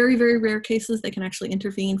In very, very rare cases, they can actually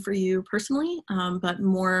intervene for you personally, but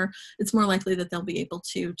it's more likely that they'll be able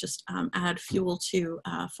to just add fuel to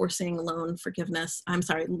forcing loan servicers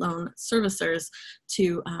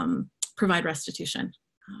to provide restitution,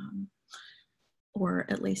 or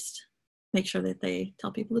at least make sure that they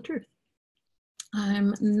tell people the truth.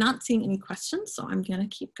 I'm not seeing any questions, so I'm gonna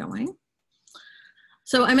keep going.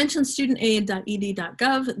 So I mentioned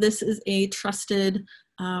studentaid.ed.gov. This is a trusted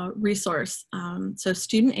resource. So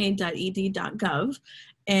studentaid.ed.gov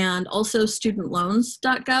and also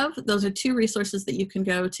studentloans.gov. Those are two resources that you can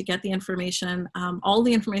go to get the information. All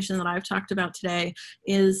the information that I've talked about today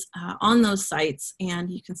is on those sites,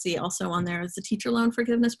 and you can see also on there is the teacher loan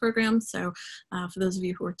forgiveness program. So for those of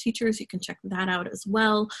you who are teachers, you can check that out as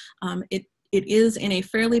well. It is in a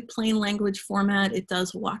fairly plain language format. It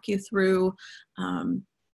does walk you through,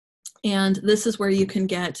 and this is where you can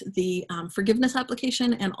get the forgiveness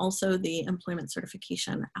application and also the employment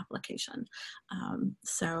certification application.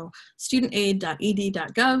 So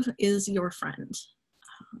studentaid.ed.gov is your friend.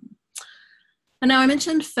 And now I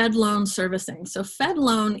mentioned Fed Loan Servicing. So Fed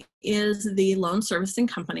Loan is the loan servicing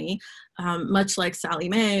company, much like Sallie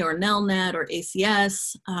Mae or Nelnet or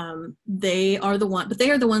ACS. They are the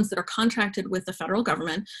ones that are contracted with the federal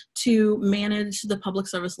government to manage the public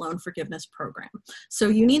service loan forgiveness program. So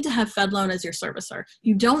you need to have Fed Loan as your servicer.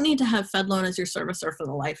 You don't need to have Fed Loan as your servicer for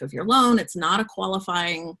the life of your loan. It's not a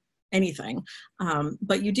qualifying anything,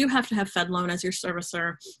 but you do have to have Fed Loan as your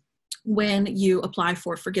servicer when you apply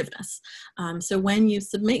for forgiveness. So when you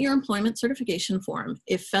submit your employment certification form,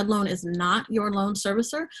 if Fed Loan is not your loan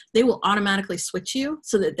servicer, they will automatically switch you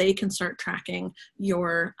so that they can start tracking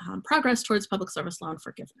your progress towards public service loan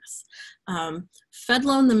forgiveness. Fed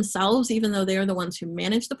Loan themselves, even though they are the ones who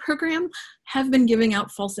manage the program, have been giving out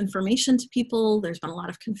false information to people. There's been a lot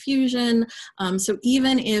of confusion. So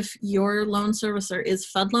even if your loan servicer is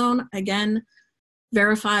Fed Loan, again,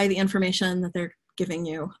 verify the information that they're giving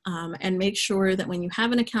you, and make sure that when you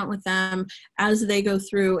have an account with them, as they go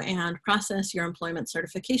through and process your employment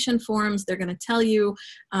certification forms, they're going to tell you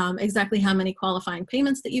exactly how many qualifying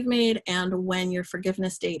payments that you've made and when your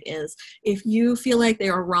forgiveness date is. If you feel like they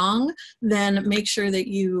are wrong, then make sure that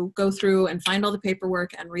you go through and find all the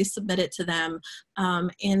paperwork and resubmit it to them.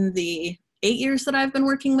 In the 8 years that I've been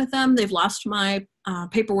working with them, they've lost my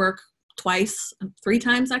paperwork twice, 3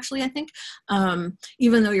 times actually, I think.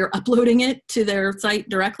 Even though you're uploading it to their site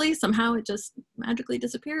directly, somehow it just magically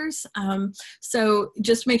disappears. So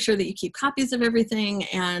just make sure that you keep copies of everything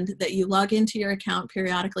and that you log into your account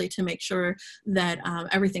periodically to make sure that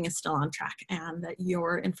everything is still on track and that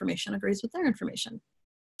your information agrees with their information.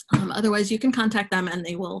 Otherwise, you can contact them and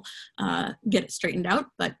they will get it straightened out,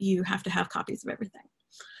 but you have to have copies of everything.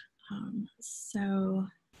 So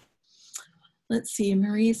let's see,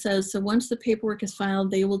 Marie says, so once the paperwork is filed,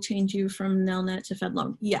 they will change you from Nelnet to Fed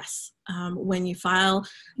Loan. Yes, when you file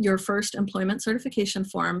your first employment certification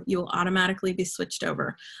form, you will automatically be switched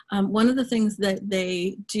over. One of the things that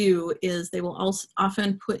they do is they will also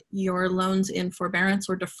often put your loans in forbearance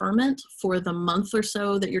or deferment for the month or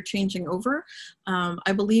so that you're changing over.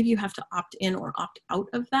 I believe you have to opt in or opt out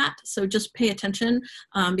of that. So just pay attention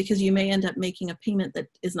because you may end up making a payment that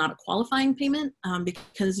is not a qualifying payment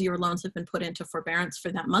because your loans have been put into forbearance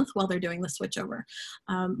for that month while they're doing the switchover.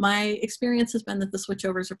 My experience has been that the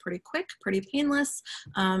switchovers are pretty quick, pretty painless,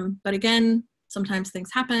 but again, sometimes things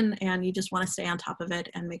happen and you just want to stay on top of it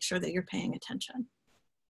and make sure that you're paying attention.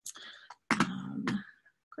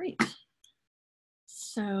 Great.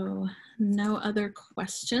 So no other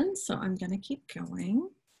questions, so I'm going to keep going.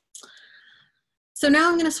 So now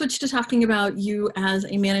I'm going to switch to talking about you as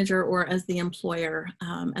a manager or as the employer,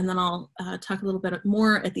 and then I'll talk a little bit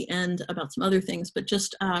more at the end about some other things, but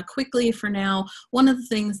just quickly for now, one of the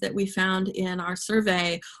things that we found in our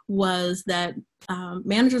survey was that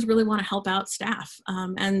managers really want to help out staff.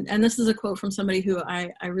 And this is a quote from somebody who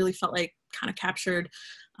I really felt like kind of captured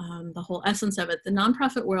the whole essence of it. The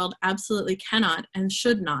nonprofit world absolutely cannot and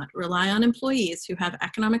should not rely on employees who have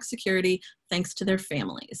economic security thanks to their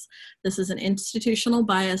families. This is an institutional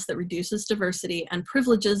bias that reduces diversity and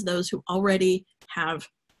privileges those who already have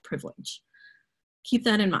privilege. Keep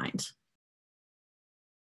that in mind.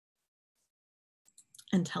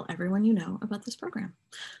 And tell everyone you know about this program.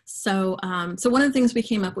 So, so one of the things we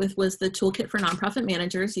came up with was the Toolkit for Nonprofit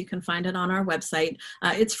Managers. You can find it on our website.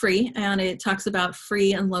 It's free and it talks about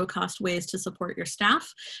free and low-cost ways to support your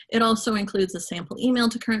staff. It also includes a sample email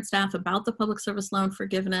to current staff about the public service loan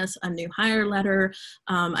forgiveness, a new hire letter,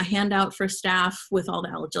 a handout for staff with all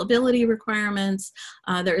the eligibility requirements.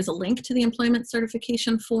 There is a link to the employment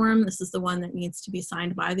certification form. This is the one that needs to be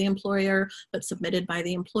signed by the employer but submitted by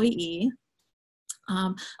the employee.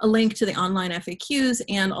 a link to the online FAQs,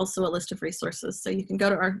 and also a list of resources. So you can go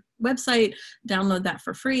to our website, download that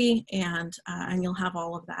for free, and you'll have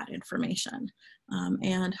all of that information.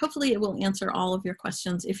 And hopefully it will answer all of your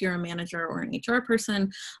questions if you're a manager or an HR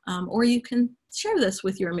person, or you can share this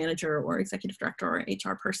with your manager or executive director or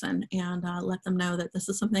HR person and let them know that this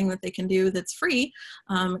is something that they can do that's free.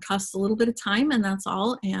 It costs a little bit of time, and that's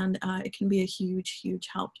all, and it can be a huge, huge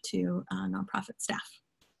help to nonprofit staff.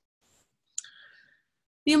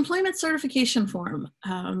 The employment certification form,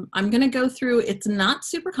 I'm going to go through. It's not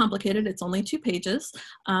super complicated. It's only 2 pages,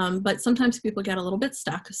 but sometimes people get a little bit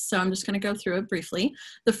stuck. So I'm just going to go through it briefly.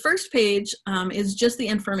 The first page is just the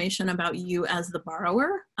information about you as the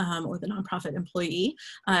borrower or the nonprofit employee.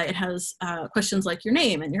 It has questions like your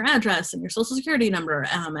name and your address and your social security number,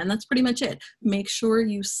 and that's pretty much it. Make sure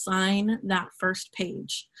you sign that first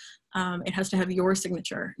page. It has to have your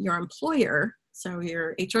signature. Your employer, so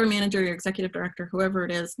your HR manager, your executive director, whoever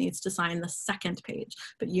it is, needs to sign the second page,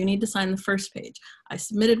 but you need to sign the first page. I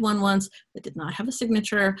submitted one once that did not have a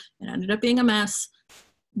signature. It ended up being a mess.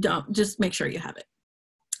 Just make sure you have it.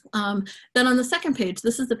 Then on the second page,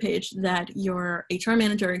 this is the page that your HR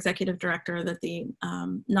manager, executive director, that the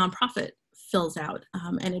nonprofit fills out,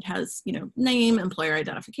 and it has, name, employer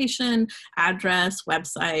identification, address,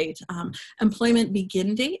 website, employment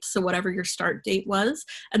begin date, so whatever your start date was,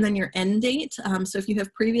 and then your end date. So if you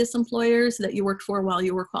have previous employers that you worked for while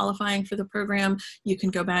you were qualifying for the program, you can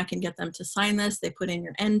go back and get them to sign this. They put in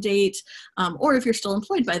your end date, or if you're still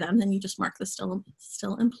employed by them, then you just mark the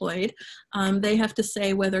still employed. They have to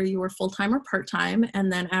say whether you were full-time or part-time,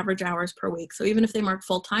 and then average hours per week. So even if they mark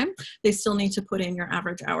full-time, they still need to put in your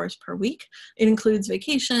average hours per week. It includes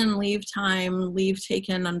vacation, leave time, leave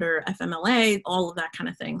taken under FMLA, all of that kind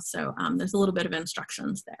of thing. So there's a little bit of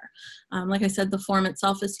instructions there. Like I said, the form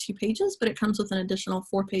itself is 2 pages, but it comes with an additional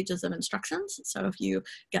 4 pages of instructions. So if you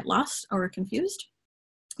get lost or confused,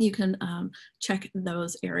 you can check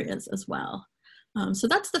those areas as well. So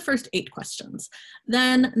that's the first 8 questions.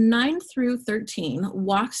 Then 9 through 13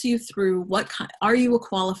 walks you through are you a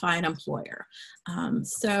qualified employer?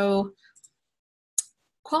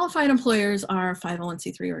 Qualified employers are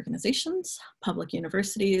 501c3 organizations, public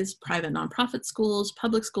universities, private nonprofit schools,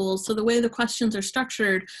 public schools. So the way the questions are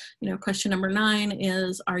structured, question number 9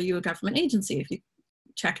 is, are you a government agency? If you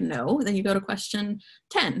check no, then you go to question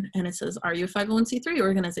 10 and it says, are you a 501c3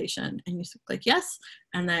 organization? And you click yes,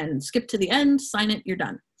 and then skip to the end, sign it, you're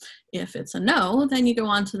done. If it's a no, then you go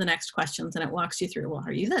on to the next questions and it walks you through, well,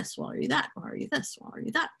 are you this? Well, are you that? Well, are you this? Well, are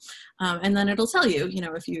you that? And then it'll tell you,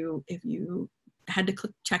 if you had to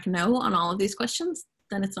check no on all of these questions,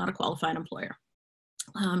 then it's not a qualified employer.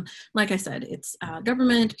 Like I said, it's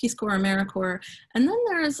government, Peace Corps, AmeriCorps, and then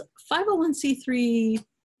there's 501c3,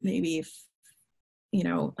 maybe, a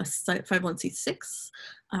 501c6,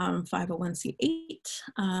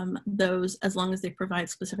 501c8, those, as long as they provide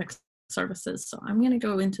specific services. So I'm going to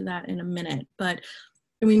go into that in a minute, but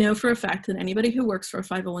we know for a fact that anybody who works for a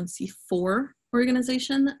 501c4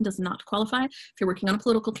 organization does not qualify if you're working on a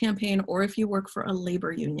political campaign or if you work for a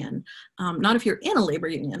labor union. Not if you're in a labor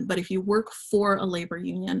union, but if you work for a labor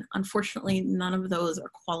union. Unfortunately, none of those are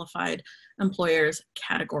qualified employers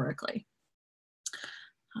categorically.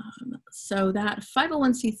 So that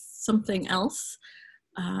 501c something else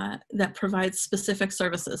that provides specific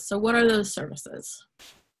services. So what are those services?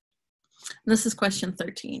 This is question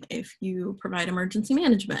 13. If you provide emergency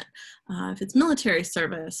management, if it's military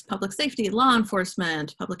service, public safety, law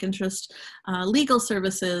enforcement, public interest, legal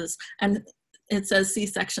services, and it says see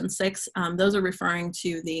section 6, those are referring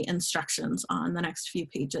to the instructions on the next few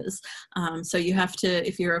pages. So you have to,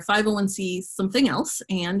 if you're a 501c something else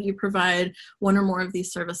and you provide one or more of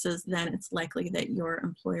these services, then it's likely that your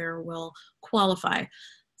employer will qualify.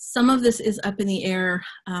 Some of this is up in the air.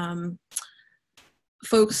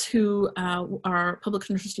 Folks who are public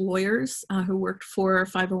interest lawyers who worked for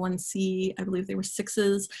 501c, I believe they were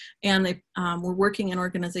 6s, and they were working in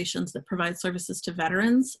organizations that provide services to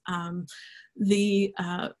veterans. The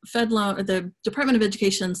the Department of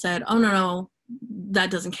Education said, oh, no, that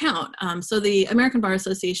doesn't count. So the American Bar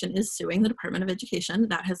Association is suing the Department of Education.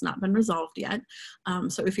 That has not been resolved yet.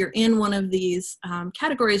 So if you're in one of these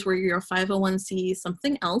categories where you're a 501c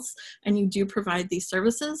something else and you do provide these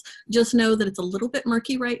services, just know that it's a little bit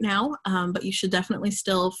murky right now, but you should definitely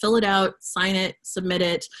still fill it out, sign it, submit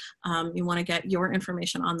it. You want to get your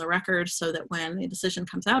information on the record so that when a decision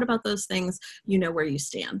comes out about those things, you know where you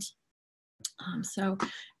stand. So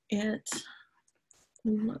it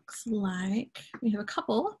looks like we have a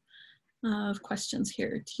couple of questions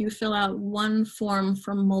here. Do you fill out one form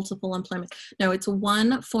for multiple employment? No, it's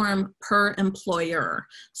one form per employer.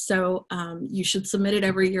 So you should submit it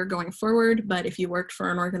every year going forward, but if you worked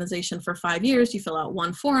for an organization for 5 years, you fill out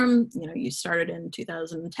one form. You know, you started in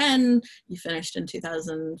 2010, you finished in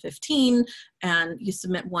 2015, and you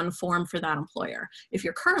submit one form for that employer. If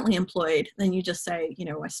you're currently employed, then you just say, you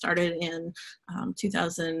know, I started in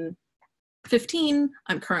 2015,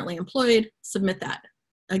 I'm currently employed, submit that.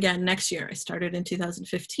 Again, next year, I started in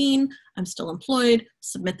 2015, I'm still employed,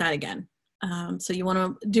 submit that again. So you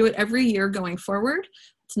want to do it every year going forward.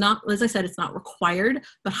 It's not, as I said, it's not required,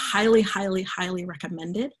 but highly, highly, highly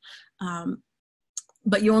recommended.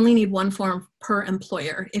 But you only need one form per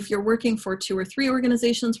employer. If you're working for 2 or 3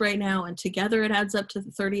 organizations right now, and together it adds up to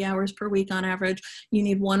 30 hours per week on average, you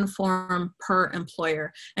need one form per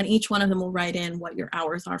employer. And each one of them will write in what your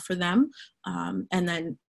hours are for them. And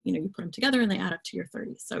then, you know, you put them together and they add up to your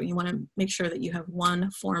 30. So you want to make sure that you have one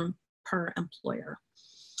form per employer.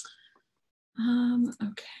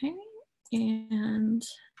 Okay, and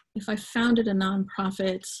if I founded a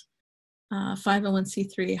nonprofit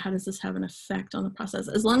 501c3, how does this have an effect on the process?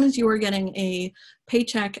 As long as you are getting a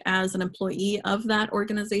paycheck as an employee of that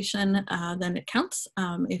organization, then it counts.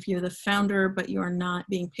 If you're the founder, but you are not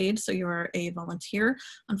being paid, so you're a volunteer,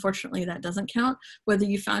 unfortunately that doesn't count. Whether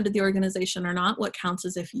you founded the organization or not, what counts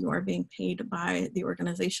is if you are being paid by the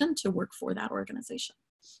organization to work for that organization.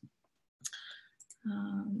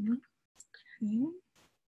 Okay.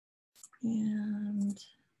 And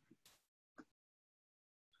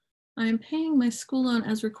I'm paying my school loan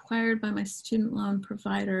as required by my student loan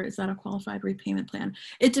provider. Is that a qualified repayment plan?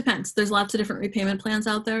 It depends. There's lots of different repayment plans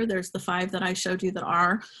out there. There's the 5 that I showed you that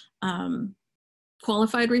are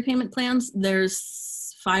qualified repayment plans.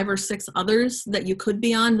 There's 5 or 6 others that you could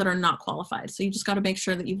be on that are not qualified. So you just got to make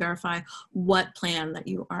sure that you verify what plan that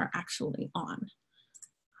you are actually on.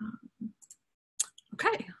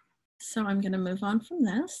 Okay, so I'm going to move on from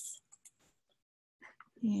this.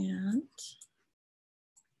 And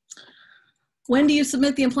when do you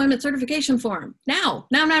submit the employment certification form? Now,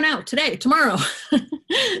 today, tomorrow.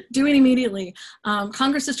 Do it immediately.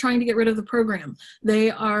 Congress is trying to get rid of the program. They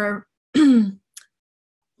are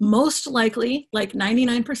most likely, like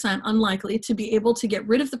 99% unlikely, to be able to get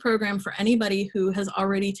rid of the program for anybody who has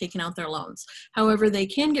already taken out their loans. However, they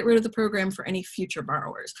can get rid of the program for any future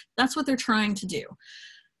borrowers. That's what they're trying to do.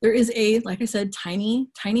 There is a, like I said, tiny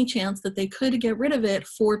chance that they could get rid of it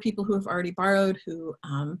for people who have already borrowed, who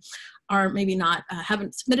are maybe not,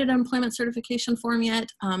 haven't submitted an employment certification form yet.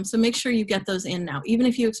 So make sure you get those in now. Even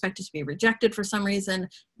if you expect it to be rejected for some reason,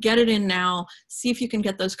 get it in now. See if you can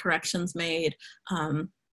get those corrections made.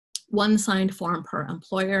 One signed form per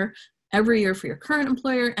employer every year for your current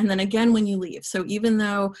employer, and then again when you leave. So even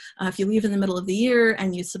though if you leave in the middle of the year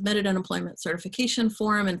and you submitted an employment certification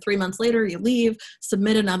form and 3 months later you leave,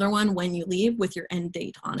 submit another one when you leave with your end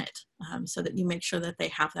date on it, so that you make sure that they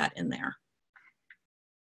have that in there.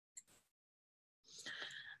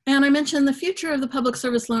 And I mentioned the future of the Public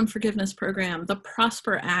Service Loan Forgiveness Program, the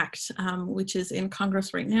PROSPER Act, which is in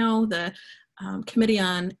Congress right now. The Committee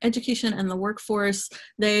on Education and the Workforce,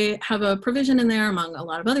 they have a provision in there, among a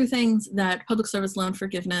lot of other things, that public service loan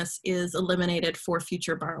forgiveness is eliminated for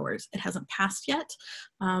future borrowers. It hasn't passed yet,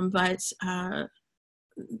 but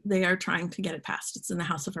they are trying to get it passed. It's in the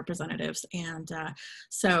House of Representatives. And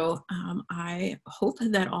so I hope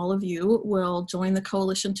that all of you will join the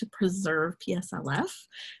coalition to preserve PSLF.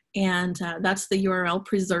 And that's the URL,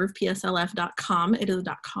 preservepslf.com. It is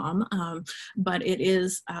 .com, but it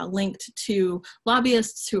is linked to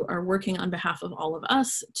lobbyists who are working on behalf of all of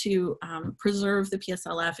us to preserve the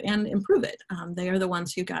PSLF and improve it. They are the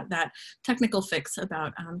ones who got that technical fix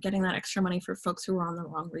about getting that extra money for folks who are on the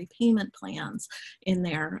wrong repayment plans in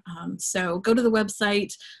there. So go to the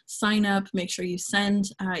website, sign up, make sure you send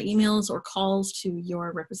emails or calls to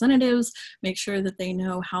your representatives, make sure that they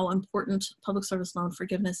know how important public service loan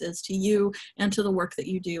forgiveness is to you and to the work that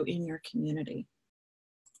you do in your community.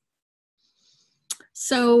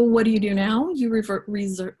 So what do you do now? You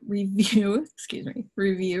review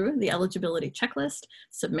the eligibility checklist,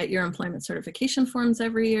 submit your employment certification forms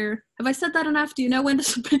every year. Have I said that enough? Do you know when to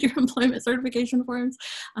submit your employment certification forms?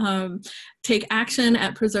 Take action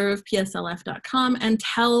at preservepslf.com and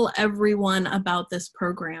tell everyone about this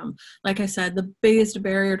program. Like I said, the biggest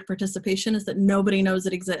barrier to participation is that nobody knows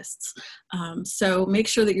it exists. So make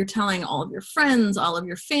sure that you're telling all of your friends, all of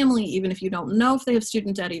your family, even if you don't know if they have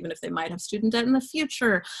student debt, even if they might have student debt in the future.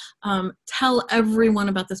 Tell everyone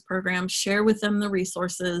about this program, share with them the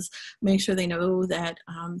resources, make sure they know that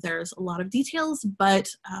there's a lot of details, but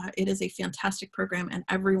it is a fantastic program and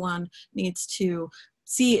everyone needs to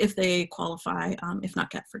see if they qualify, if not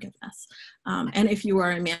get forgiveness. And if you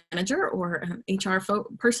are a manager or an HR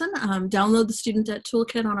person, download the Student Debt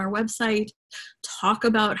Toolkit on our website, talk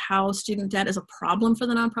about how student debt is a problem for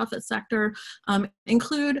the nonprofit sector,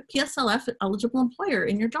 include PSLF, eligible employer,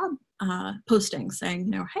 in your job posting,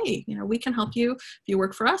 saying, hey, we can help you. If you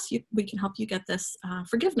work for us, we can help you get this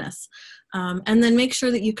forgiveness. And then make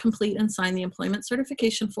sure that you complete and sign the employment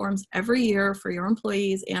certification forms every year for your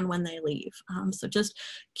employees and when they leave. So just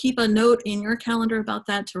keep a note in your calendar about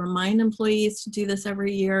that to remind employees to do this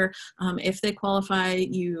every year. If they qualify,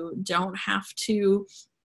 you don't have to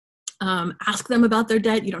ask them about their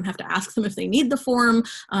debt. You don't have to ask them if they need the form.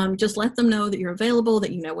 Just let them know that you're available,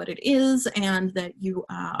 that you know what it is, and that you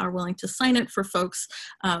are willing to sign it for folks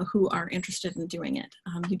who are interested in doing it.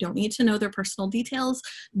 You don't need to know their personal details.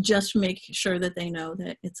 Just make sure that they know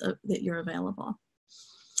that that you're available.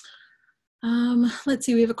 Let's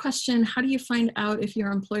see, we have a question. How do you find out if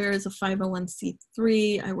your employer is a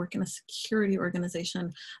 501c3? I work in a security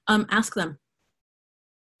organization. Ask them.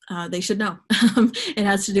 They should know. It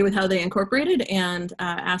has to do with how they incorporated, and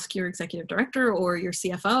ask your executive director or your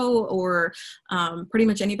CFO or pretty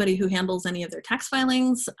much anybody who handles any of their tax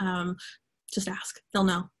filings. Just ask, they'll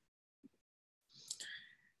know.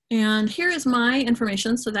 And here is my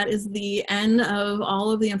information. So that is the end of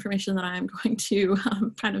all of the information that I'm going to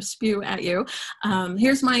kind of spew at you.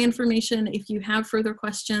 Here's my information. If you have further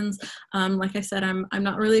questions, like I said, I'm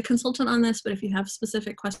not really a consultant on this, but if you have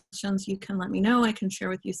specific questions, you can let me know. I can share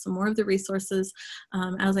with you some more of the resources.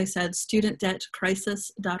 As I said,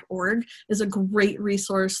 studentdebtcrisis.org is a great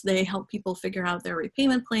resource. They help people figure out their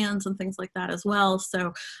repayment plans and things like that as well.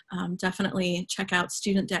 So definitely check out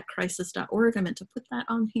studentdebtcrisis.org. I meant to put that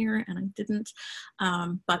on here and I didn't,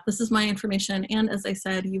 but this is my information, and as I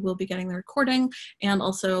said, you will be getting the recording and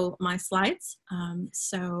also my slides,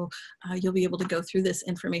 so you'll be able to go through this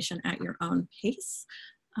information at your own pace.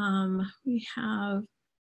 We have,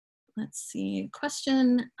 let's see,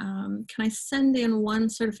 question, can I send in one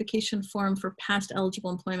certification form for past eligible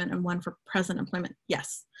employment and one for present employment?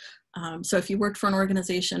 Yes. So if you worked for an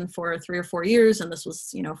organization for 3 or 4 years and this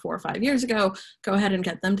was 4 or 5 years ago, go ahead and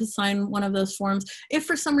get them to sign one of those forms. If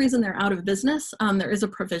for some reason they're out of business, there is a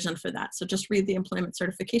provision for that. So just read the employment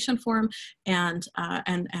certification form and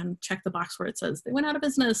check the box where it says they went out of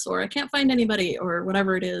business or I can't find anybody or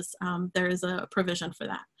whatever it is. There is a provision for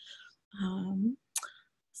that.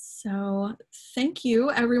 So thank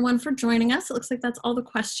you everyone for joining us. It looks like that's all the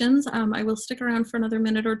questions. I will stick around for another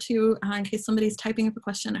minute or two in case somebody's typing up a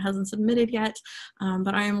question that hasn't submitted yet.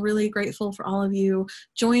 But I am really grateful for all of you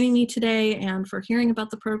joining me today and for hearing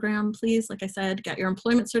about the program. Please, like I said, get your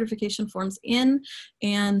employment certification forms in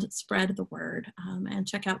and spread the word, and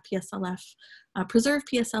check out PSLF,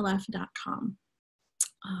 preservepslf.com.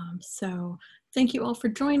 So thank you all for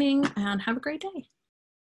joining and have a great day.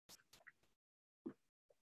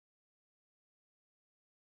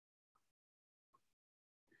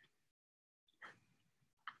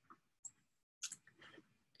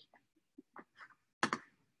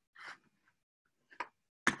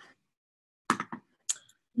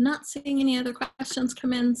 Not seeing any other questions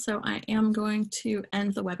come in, so I am going to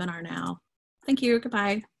end the webinar now. Thank you.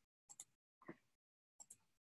 Goodbye.